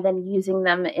and then using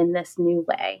them in this new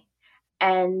way.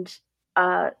 And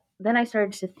then I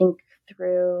started to think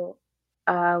through,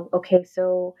 okay,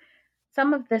 so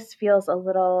some of this feels a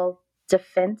little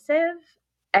defensive,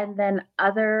 and then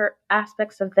other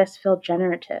aspects of this feel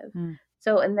generative. Hmm.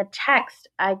 So in the text,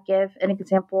 I give an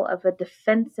example of a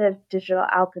defensive digital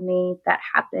alchemy that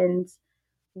happens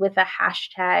with a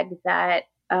hashtag that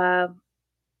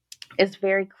is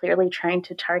very clearly trying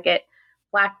to target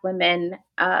Black women,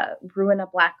 ruin a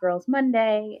Black Girls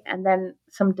Monday, and then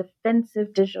some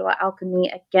defensive digital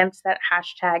alchemy against that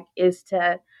hashtag is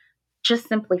to just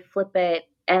simply flip it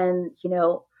and,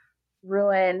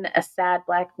 ruin a sad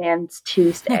Black man's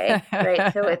Tuesday,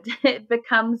 right? So it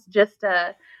becomes just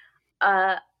a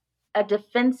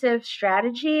defensive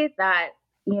strategy that,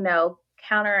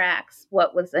 counteracts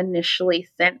what was initially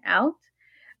sent out.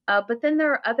 But then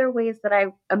there are other ways that I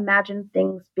imagine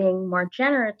things being more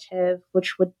generative,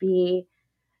 which would be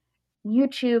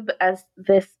YouTube as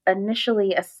this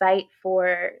initially a site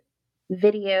for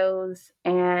videos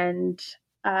and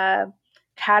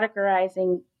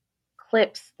categorizing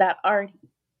clips that already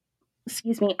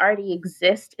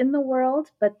exist in the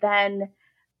world, but then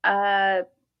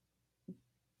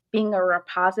being a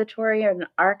repository or an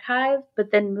archive,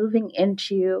 but then moving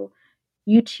into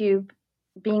YouTube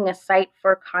being a site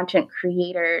for content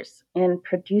creators and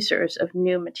producers of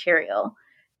new material.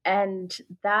 And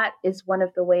that is one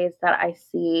of the ways that I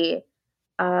see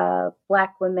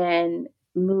Black women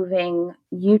moving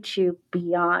YouTube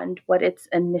beyond what it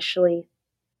initially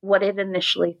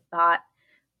thought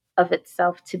of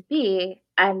itself to be,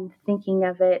 and thinking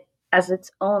of it as its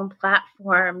own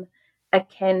platform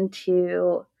akin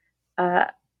to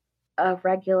a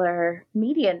regular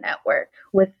media network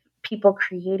with people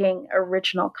creating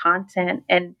original content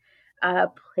and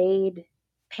paid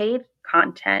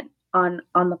content on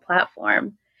the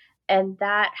platform. And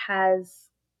that has,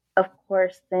 of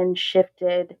course, then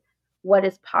shifted what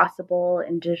is possible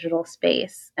in digital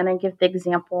space. And I give the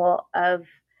example of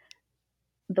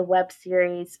the web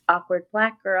series Awkward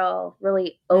Black Girl,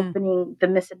 really opening the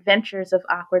misadventures of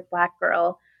Awkward Black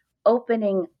Girl,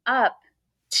 opening up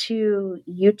to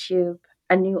YouTube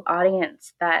a new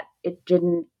audience that it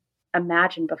didn't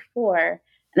imagine before.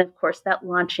 And of course, that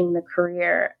launching the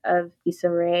career of Issa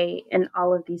Rae and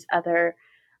all of these other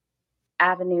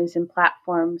avenues and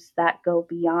platforms that go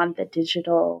beyond the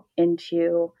digital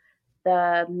into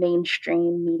the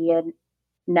mainstream media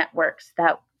networks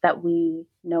that we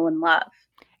know and love.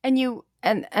 And you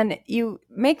title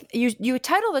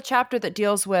the chapter that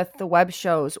deals with the web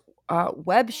shows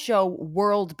web show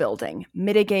world building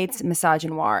mitigates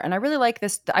misogynoir. And I really like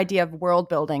the idea of world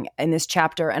building in this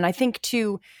chapter. And I think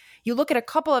too, you look at a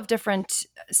couple of different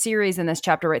series in this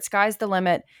chapter, right? Sky's the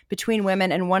Limit, Between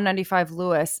Women, and 195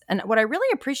 Lewis. And what I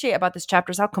really appreciate about this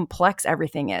chapter is how complex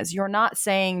everything is. You're not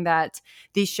saying that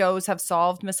these shows have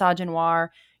solved misogynoir.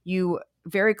 You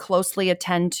very closely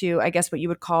attend to, I guess, what you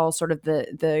would call sort of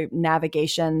the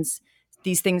navigations.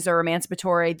 These things are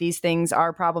emancipatory. These things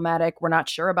are problematic. We're not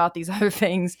sure about these other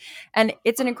things. And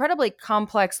it's an incredibly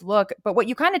complex look. But what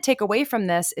you kind of take away from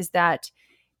this is that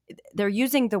they're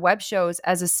using the web shows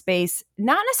as a space,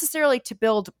 not necessarily to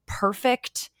build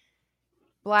perfect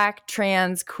Black,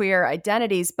 trans, queer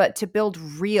identities, but to build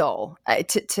real,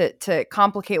 to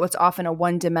complicate what's often a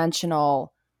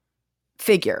one-dimensional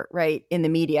figure, right, in the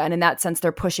media. And in that sense,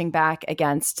 they're pushing back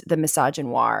against the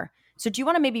misogynoir. So do you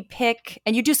want to maybe pick,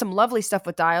 and you do some lovely stuff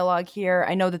with dialogue here.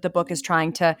 I know that the book is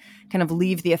trying to kind of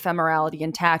leave the ephemerality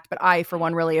intact, but I, for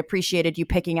one, really appreciated you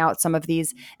picking out some of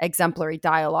these exemplary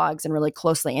dialogues and really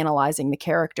closely analyzing the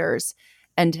characters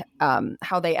and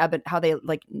how they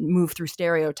like move through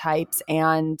stereotypes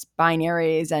and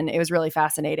binaries. And it was really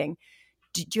fascinating.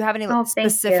 Do you have any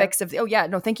specifics of? Oh yeah,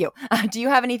 no, thank you. Do you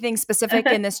have anything specific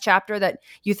in this chapter that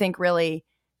you think really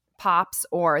pops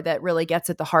or that really gets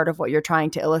at the heart of what you're trying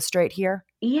to illustrate here?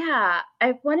 Yeah,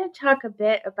 I want to talk a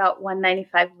bit about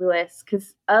 195 Lewis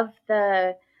because of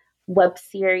the web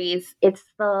series, it's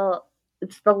the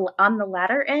on the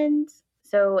latter end.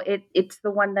 So it's the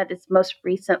one that is most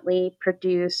recently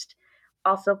produced.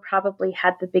 Also, probably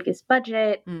had the biggest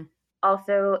budget.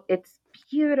 Also, it's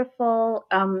beautiful.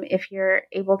 If you're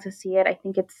able to see it, I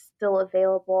think it's still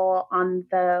available on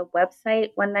the website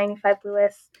 195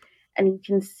 Lewis, and you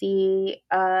can see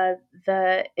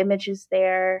the images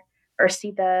there or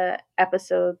see the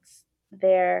episodes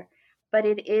there. But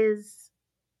it is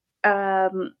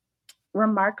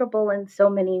remarkable in so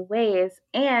many ways,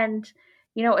 and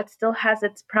it still has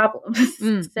its problems.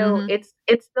 It's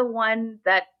the one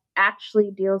that actually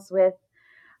deals with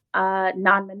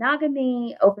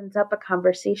non-monogamy, opens up a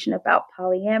conversation about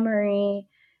polyamory,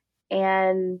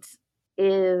 and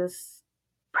is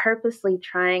purposely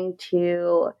trying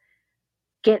to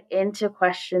get into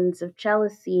questions of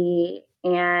jealousy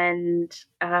and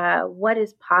what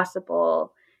is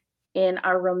possible in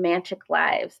our romantic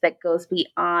lives that goes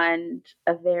beyond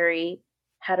a very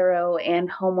hetero and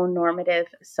homonormative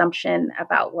assumption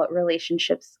about what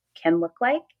relationships can look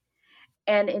like.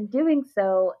 And in doing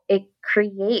so, it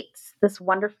creates this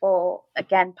wonderful,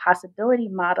 again, possibility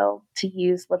model, to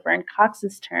use Laverne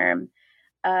Cox's term,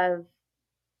 of,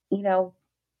 you know,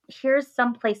 here's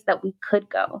some place that we could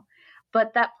go.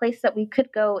 But that place that we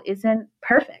could go isn't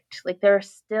perfect. Like, there are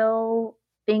still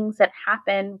things that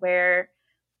happen where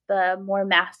the more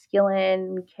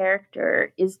masculine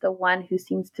character is the one who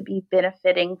seems to be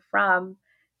benefiting from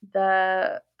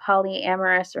the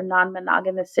polyamorous or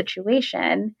non-monogamous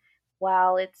situation,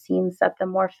 while it seems that the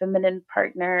more feminine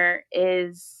partner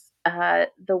is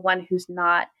the one who's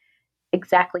not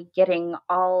exactly getting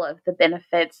all of the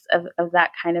benefits of that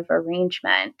kind of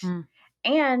arrangement.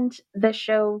 And the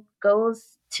show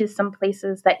goes to some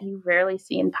places that you rarely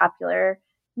see in popular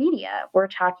media. We're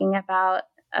talking about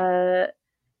a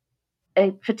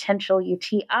potential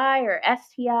UTI or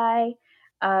STI,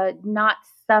 not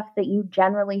stuff that you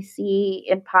generally see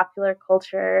in popular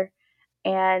culture.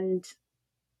 And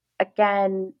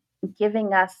again,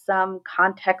 giving us some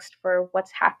context for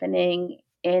what's happening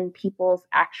in people's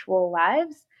actual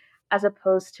lives, as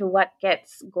opposed to what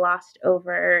gets glossed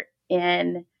over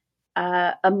in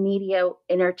a media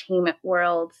entertainment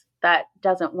world that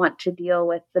doesn't want to deal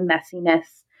with the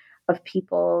messiness of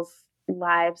people's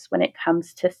lives when it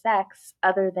comes to sex,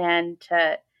 other than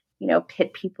to,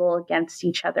 pit people against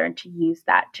each other and to use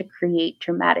that to create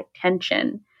dramatic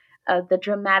tension. The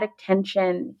dramatic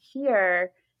tension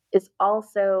here is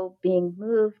also being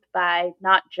moved by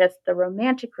not just the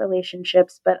romantic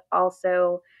relationships, but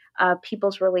also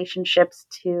people's relationships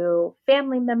to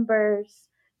family members,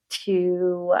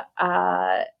 to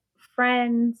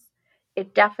friends.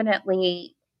 It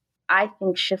definitely, I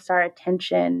think, shifts our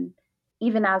attention,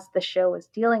 even as the show is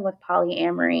dealing with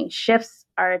polyamory, shifts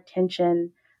our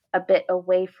attention a bit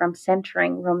away from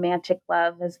centering romantic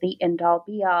love as the end all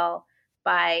be all,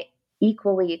 by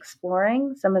equally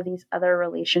exploring some of these other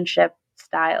relationship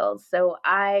styles. So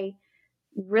I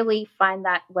really find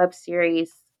that web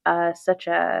series such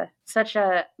a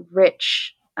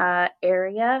rich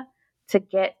area to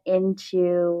get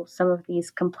into some of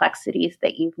these complexities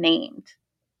that you've named.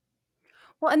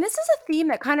 Well, and this is a theme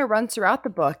that kind of runs throughout the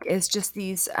book, is just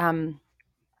these,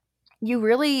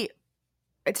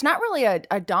 it's not really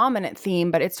a dominant theme,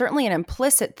 but it's certainly an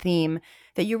implicit theme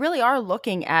that you really are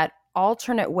looking at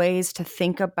alternate ways to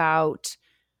think about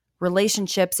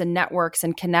relationships and networks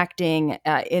and connecting.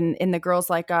 In The Girls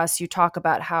Like Us, you talk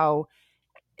about how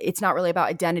it's not really about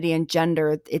identity and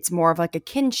gender. It's more of like a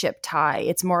kinship tie.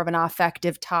 It's more of an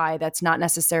affective tie that's not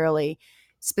necessarily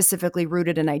specifically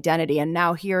rooted in identity. And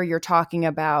now here you're talking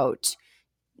about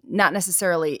not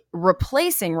necessarily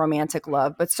replacing romantic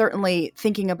love, but certainly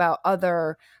thinking about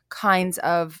other kinds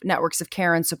of networks of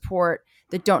care and support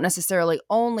that don't necessarily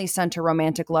only center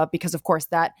romantic love, because of course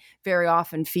that very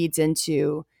often feeds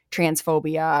into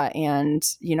transphobia and,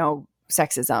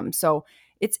 sexism. So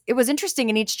it was interesting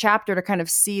in each chapter to kind of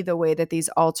see the way that these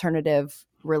alternative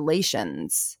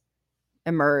relations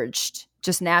emerged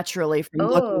just naturally from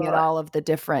looking at all of the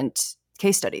different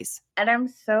case studies. And I'm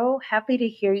so happy to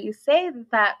hear you say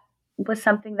that was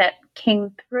something that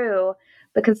came through,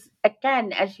 because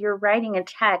again, as you're writing a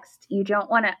text, you don't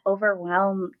want to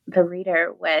overwhelm the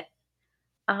reader with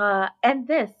and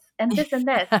this and this and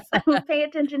this. Pay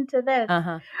attention to this.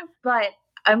 But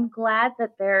I'm glad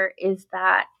that there is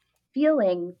that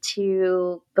feeling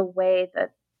to the way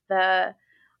that the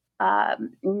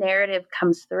narrative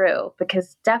comes through,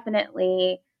 because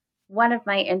definitely one of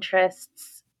my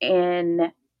interests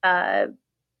in the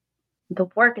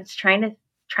work is trying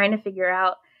to figure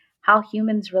out how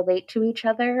humans relate to each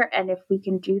other, and if we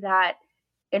can do that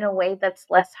in a way that's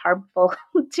less harmful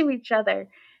to each other.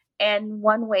 And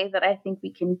one way that I think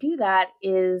we can do that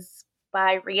is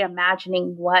by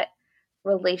reimagining what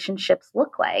relationships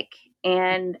look like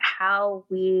and how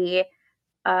we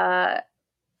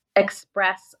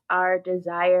express our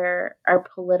desire, our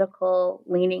political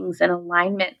leanings and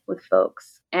alignment with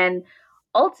folks. And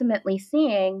ultimately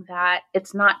seeing that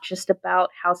it's not just about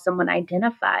how someone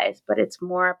identifies, but it's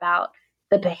more about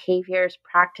the behaviors,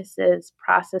 practices,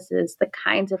 processes, the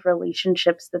kinds of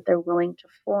relationships that they're willing to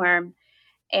form.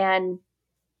 And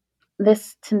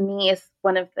this, to me, is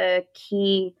one of the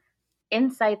key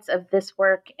insights of this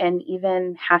work, and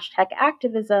even hashtag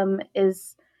activism,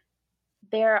 is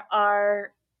there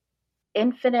are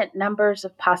infinite numbers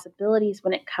of possibilities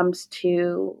when it comes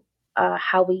to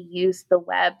how we use the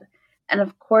web. And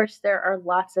of course, there are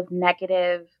lots of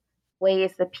negative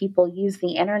ways that people use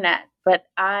the internet. But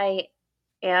I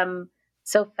am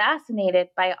so fascinated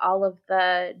by all of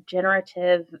the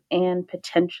generative and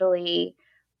potentially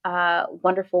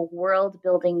wonderful world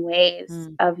building ways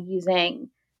of using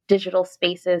digital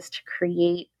spaces to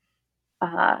create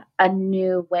a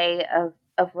new way of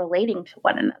relating to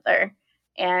one another.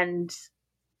 And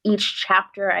each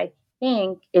chapter, I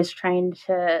think, is trying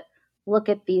to look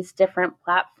at these different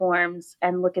platforms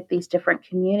and look at these different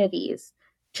communities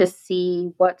to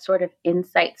see what sort of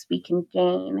insights we can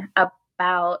gain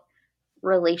about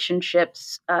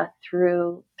relationships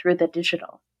through the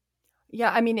digital.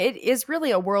 Yeah, I mean, it is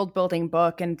really a world building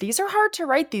book, and these are hard to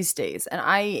write these days. And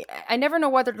I never know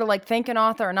whether to like thank an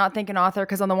author or not thank an author,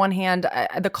 because on the one hand,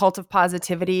 the cult of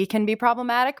positivity can be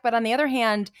problematic, but on the other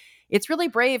hand, it's really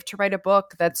brave to write a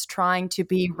book that's trying to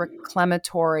be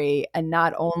reclamatory and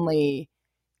not only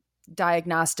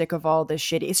diagnostic of all this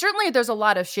shitty. Certainly, there's a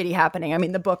lot of shitty happening. I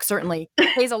mean, the book certainly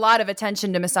pays a lot of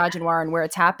attention to misogynoir and where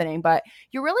it's happening, but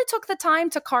you really took the time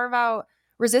to carve out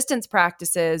resistance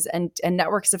practices and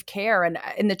networks of care. And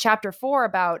in the chapter 4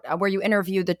 about where you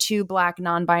interview the 2 Black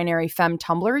non-binary femme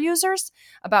Tumblr users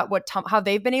about how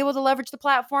they've been able to leverage the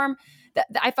platform.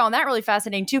 I found that really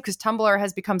fascinating too, because Tumblr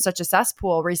has become such a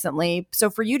cesspool recently. So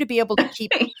for you to be able to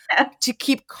keep to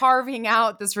keep carving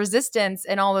out this resistance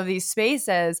in all of these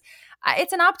spaces,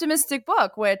 it's an optimistic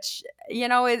book, which, you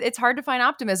know, it's hard to find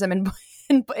optimism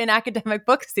in academic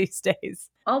books these days.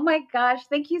 Oh my gosh,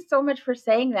 thank you so much for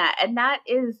saying that. And that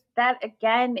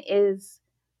again is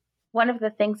one of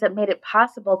the things that made it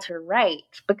possible to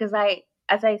write, because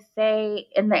as I say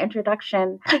in the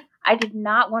introduction, I did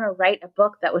not want to write a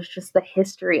book that was just the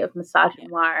history of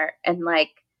misogynoir and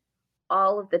like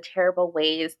all of the terrible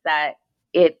ways that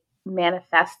it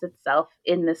manifests itself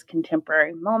in this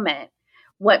contemporary moment.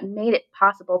 What made it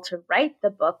possible to write the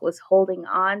book was holding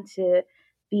on to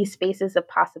these spaces of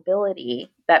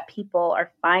possibility that people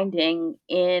are finding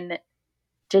in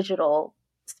digital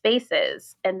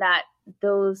spaces, and that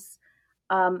those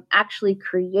actually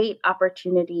create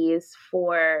opportunities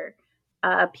for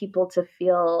people to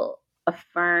feel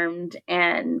affirmed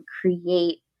and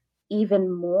create even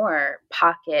more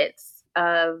pockets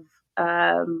of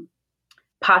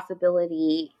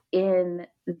possibility in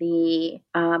the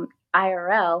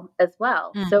IRL as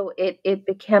well. So it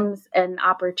becomes an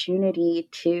opportunity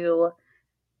to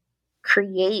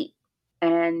create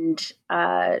and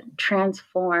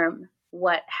transform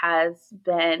what has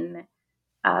been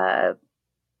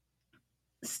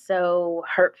so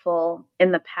hurtful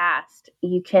in the past.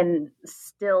 You can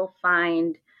still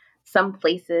find some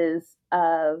places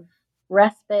of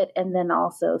respite and then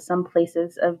also some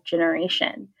places of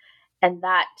generation. And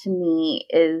that to me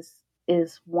is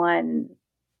one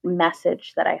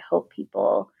message that I hope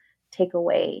people take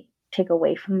away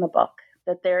from the book,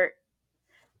 that they're,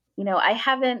 you know, I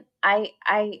have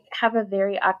a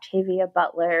very Octavia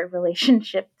Butler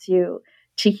relationship to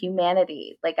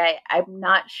humanity. Like I'm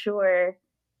not sure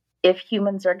if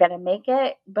humans are going to make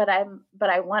it, but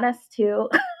I want us to.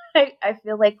 I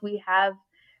feel like we have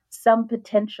some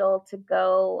potential to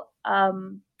go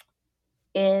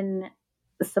in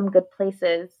some good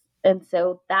places. And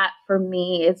so that for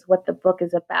me is what the book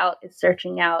is about, is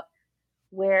searching out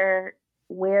where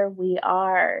we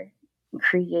are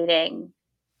creating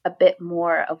a bit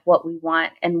more of what we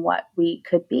want and what we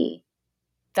could be.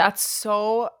 That's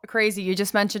so crazy. You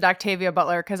just mentioned Octavia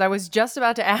Butler, because I was just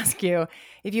about to ask you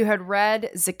if you had read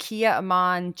Zakiya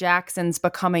Iman Jackson's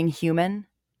Becoming Human.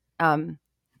 I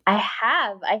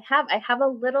have a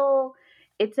little,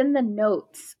 it's in the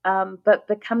notes, but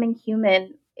Becoming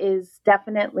Human is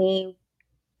definitely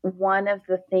one of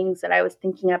the things that I was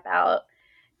thinking about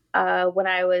when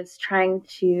I was trying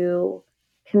to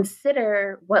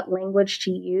consider what language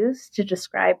to use to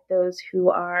describe those who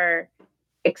are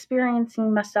experiencing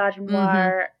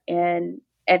misogynoir and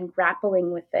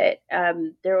grappling with it.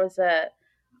 There was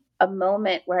a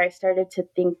moment where I started to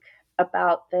think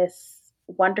about this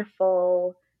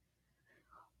wonderful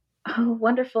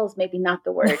is maybe not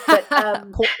the word, but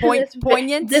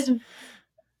poignant. This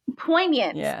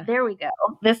poignant. Yeah. There we go.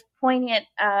 This poignant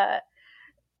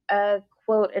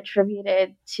quote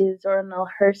attributed to Zora Neale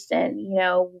Hurston. You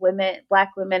know,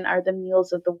 Black women are the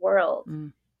mules of the world,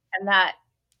 and that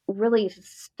really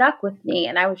stuck with me.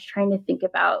 And I was trying to think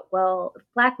about, well, if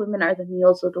Black women are the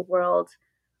mules of the world,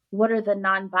 what are the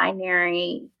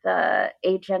non-binary, the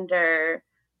agender,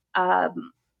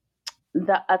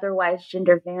 the otherwise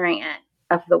gender variant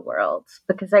of the world?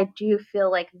 Because I do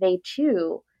feel like they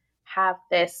too have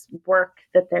this work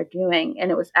that they're doing.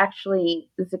 And it was actually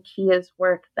Zakiya's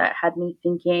work that had me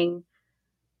thinking,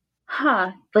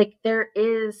 like there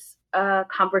is a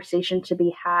conversation to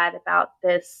be had about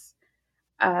this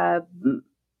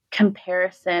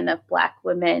comparison of Black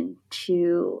women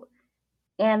to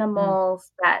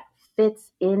animals that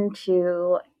fits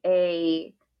into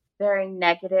a very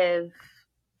negative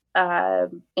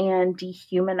and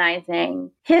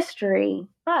dehumanizing history.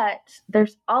 But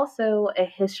there's also a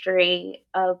history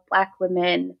of Black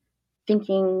women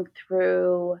thinking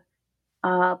through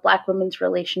Black women's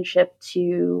relationship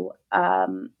to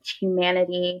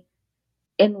humanity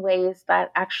in ways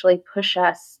that actually push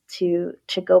us to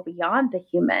go beyond the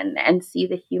human and see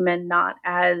the human not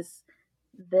as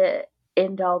the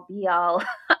end all be all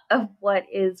of what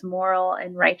is moral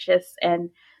and righteous and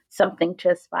something to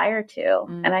aspire to.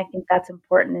 And I think that's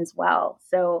important as well.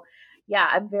 So yeah,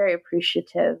 I'm very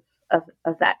appreciative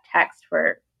of that text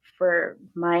for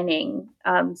mining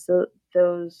so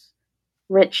those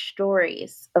rich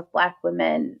stories of Black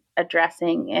women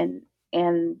addressing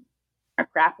and are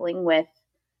grappling with,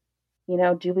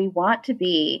 do we want to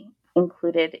be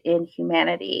included in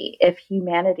humanity if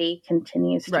humanity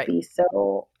continues to be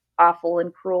so awful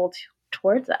and cruel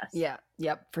towards us? Yeah.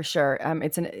 Yep, for sure.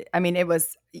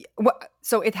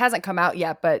 So it hasn't come out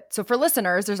yet, but so for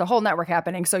listeners, there's a whole network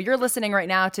happening. So you're listening right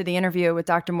now to the interview with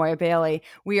Dr. Moya Bailey.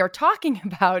 We are talking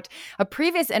about a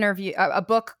previous interview, a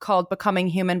book called Becoming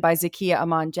Human by Zakiya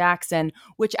Amon Jackson,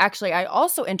 which actually I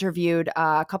also interviewed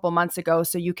a couple months ago.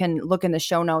 So you can look in the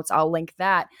show notes. I'll link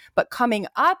that. But coming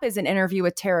up is an interview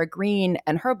with Tara Green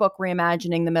and her book,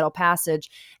 Reimagining the Middle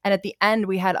Passage. And at the end,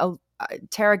 we had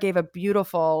Tara gave a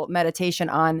beautiful meditation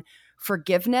on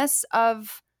forgiveness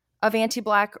of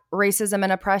anti-Black racism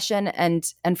and oppression,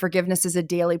 and forgiveness is a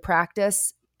daily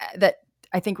practice that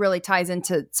I think really ties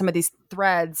into some of these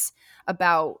threads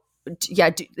about,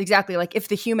 exactly, like if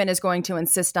the human is going to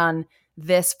insist on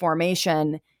this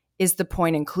formation, is the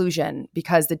point inclusion?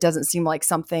 Because it doesn't seem like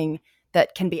something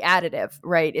that can be additive,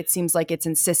 right? It seems like it's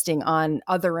insisting on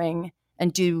othering.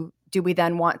 And do we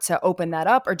then want to open that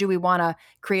up, or do we want to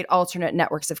create alternate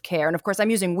networks of care? And of course, I'm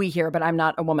using we here, but I'm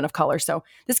not a woman of color. So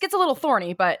this gets a little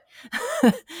thorny, but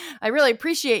I really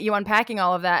appreciate you unpacking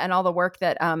all of that and all the work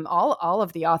that all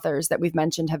of the authors that we've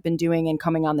mentioned have been doing and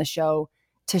coming on the show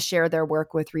to share their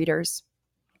work with readers.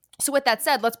 So with that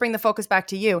said, let's bring the focus back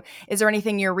to you. Is there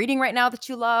anything you're reading right now that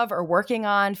you love or working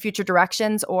on, future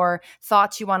directions or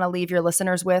thoughts you want to leave your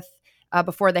listeners with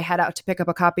before they head out to pick up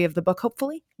a copy of the book,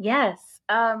 hopefully? Yes.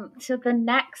 So the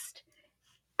next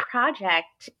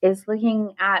project is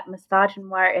looking at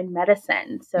misogynoir in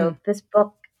medicine. So this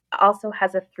book also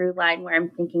has a through line where I'm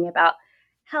thinking about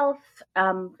health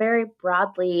very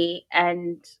broadly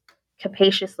and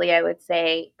capaciously, I would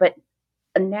say, but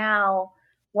now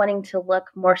wanting to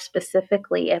look more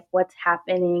specifically at what's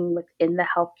happening within the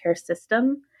healthcare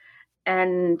system.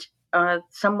 And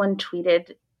someone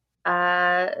tweeted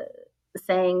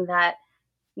saying that,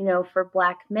 for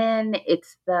Black men,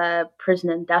 it's the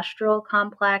prison industrial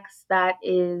complex that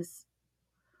is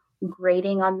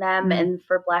grating on them. And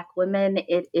for Black women,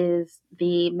 it is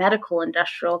the medical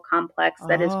industrial complex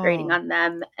that is grating on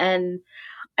them. And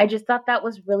I just thought that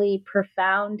was really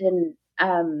profound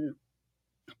and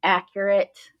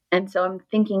accurate. And so I'm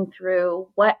thinking through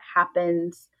what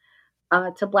happens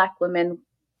to Black women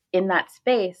in that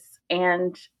space.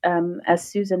 And as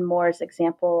Susan Moore's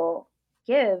example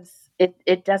gives,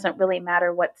 it doesn't really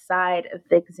matter what side of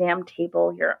the exam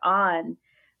table you're on.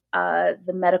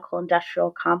 The medical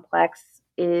industrial complex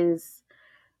is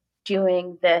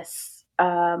doing this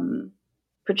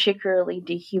particularly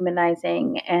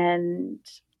dehumanizing and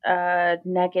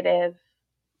negative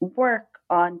work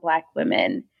on Black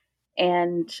women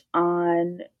and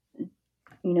on,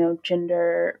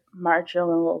 gender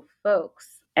marginal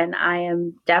folks. And I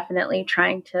am definitely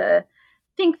trying to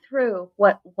think through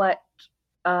what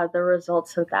the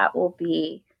results of that will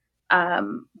be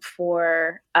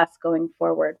for us going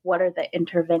forward. What are the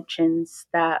interventions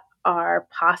that are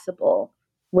possible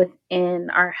within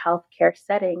our healthcare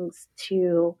settings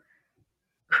to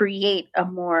create a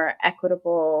more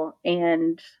equitable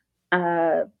and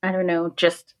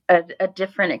just a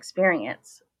different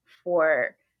experience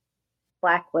for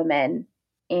Black women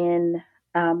in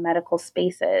medical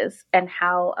spaces, and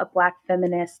how a Black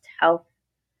feminist health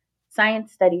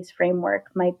science studies framework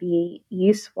might be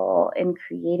useful in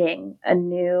creating a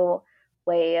new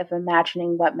way of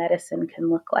imagining what medicine can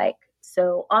look like.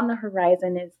 So on the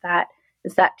horizon is that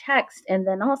text, and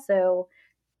then also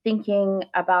thinking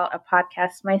about a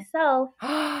podcast myself,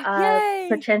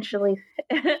 potentially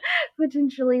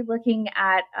looking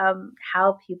at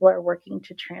how people are working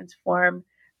to transform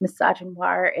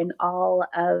misogynoir in all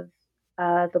of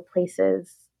the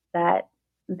places that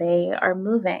they are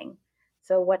moving.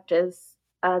 So what does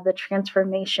the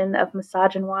transformation of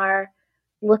misogynoir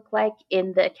look like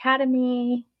in the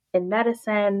academy, in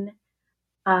medicine,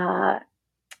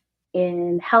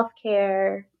 in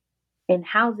healthcare, in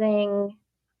housing,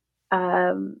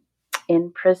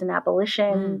 in prison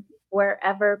abolition,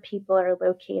 wherever people are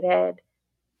located,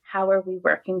 how are we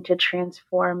working to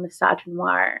transform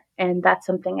misogynoir? And that's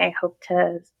something I hope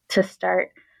to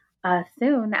start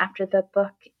soon after the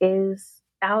book is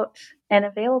out and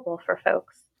available for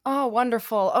folks. Oh,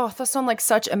 wonderful. Oh, those sound like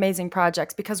such amazing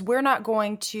projects because we're not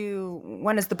going to,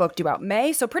 when is the book due out?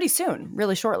 May? So pretty soon,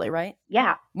 really shortly, right?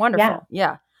 Yeah. Wonderful.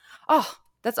 Yeah. Oh,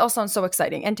 that all sounds so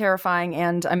exciting and terrifying.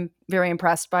 And I'm very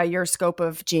impressed by your scope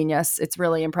of genius. It's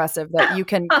really impressive that you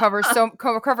can cover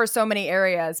so many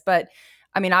areas. But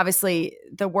I mean, obviously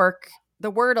the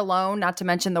word alone, not to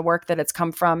mention the work that it's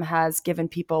come from, has given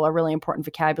people a really important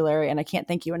vocabulary. And I can't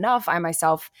thank you enough. I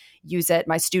myself use it.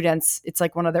 My students, it's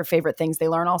like one of their favorite things they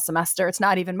learn all semester. It's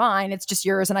not even mine. It's just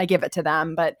yours and I give it to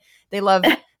them. But they love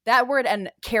that word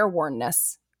and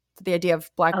carewornness. The idea of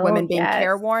Black women being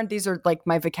careworn. These are like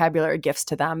my vocabulary gifts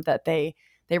to them that they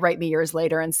write me years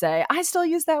later and say, I still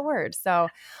use that word. So,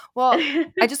 well,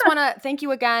 I just want to thank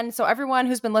you again. So everyone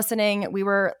who's been listening, we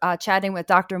were chatting with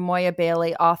Dr. Moya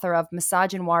Bailey, author of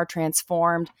Misogynoir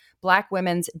Transformed, Black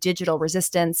Women's Digital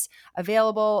Resistance,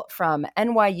 available from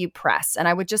NYU Press. And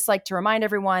I would just like to remind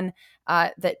everyone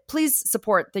that please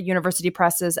support the university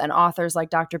presses and authors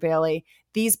like Dr. Bailey.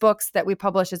 These books that we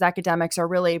publish as academics are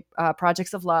really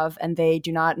projects of love, and they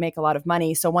do not make a lot of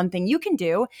money. So one thing you can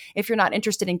do, if you're not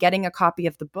interested in getting a copy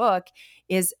of the book,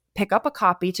 is pick up a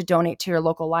copy to donate to your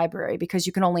local library, because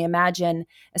you can only imagine,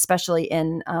 especially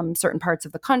in certain parts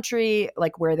of the country,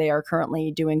 like where they are currently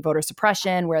doing voter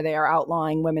suppression, where they are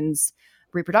outlawing women's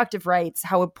reproductive rights,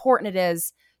 how important it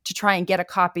is to try and get a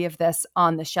copy of this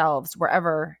on the shelves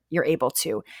wherever you're able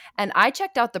to. And I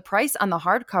checked out the price on the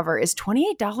hardcover is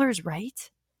 $28, right?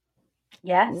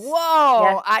 Yes.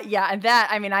 Whoa. Yes. And that,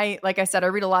 I mean, like I said, I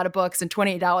read a lot of books, and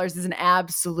 $28 is an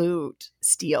absolute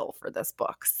steal for this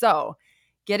book. So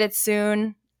get it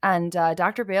soon. And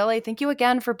Dr. Bailey, thank you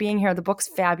again for being here. The book's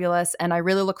fabulous, and I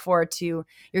really look forward to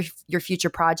your future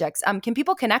projects. Can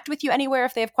people connect with you anywhere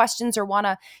if they have questions or want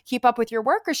to keep up with your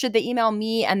work, or should they email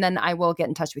me and then I will get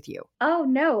in touch with you? Oh,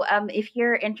 no. If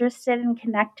you're interested in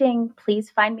connecting, please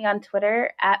find me on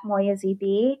Twitter at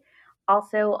MoyaZB,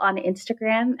 also on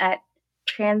Instagram at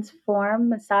Transform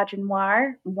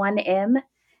Misogynoir, 1M.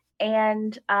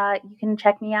 And you can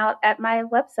check me out at my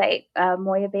website,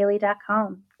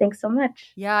 moyabailey.com. Thanks so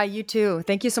much. Yeah, you too.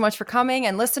 Thank you so much for coming.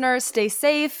 And listeners, stay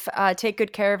safe, take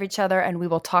good care of each other, and we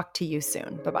will talk to you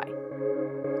soon.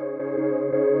 Bye-bye.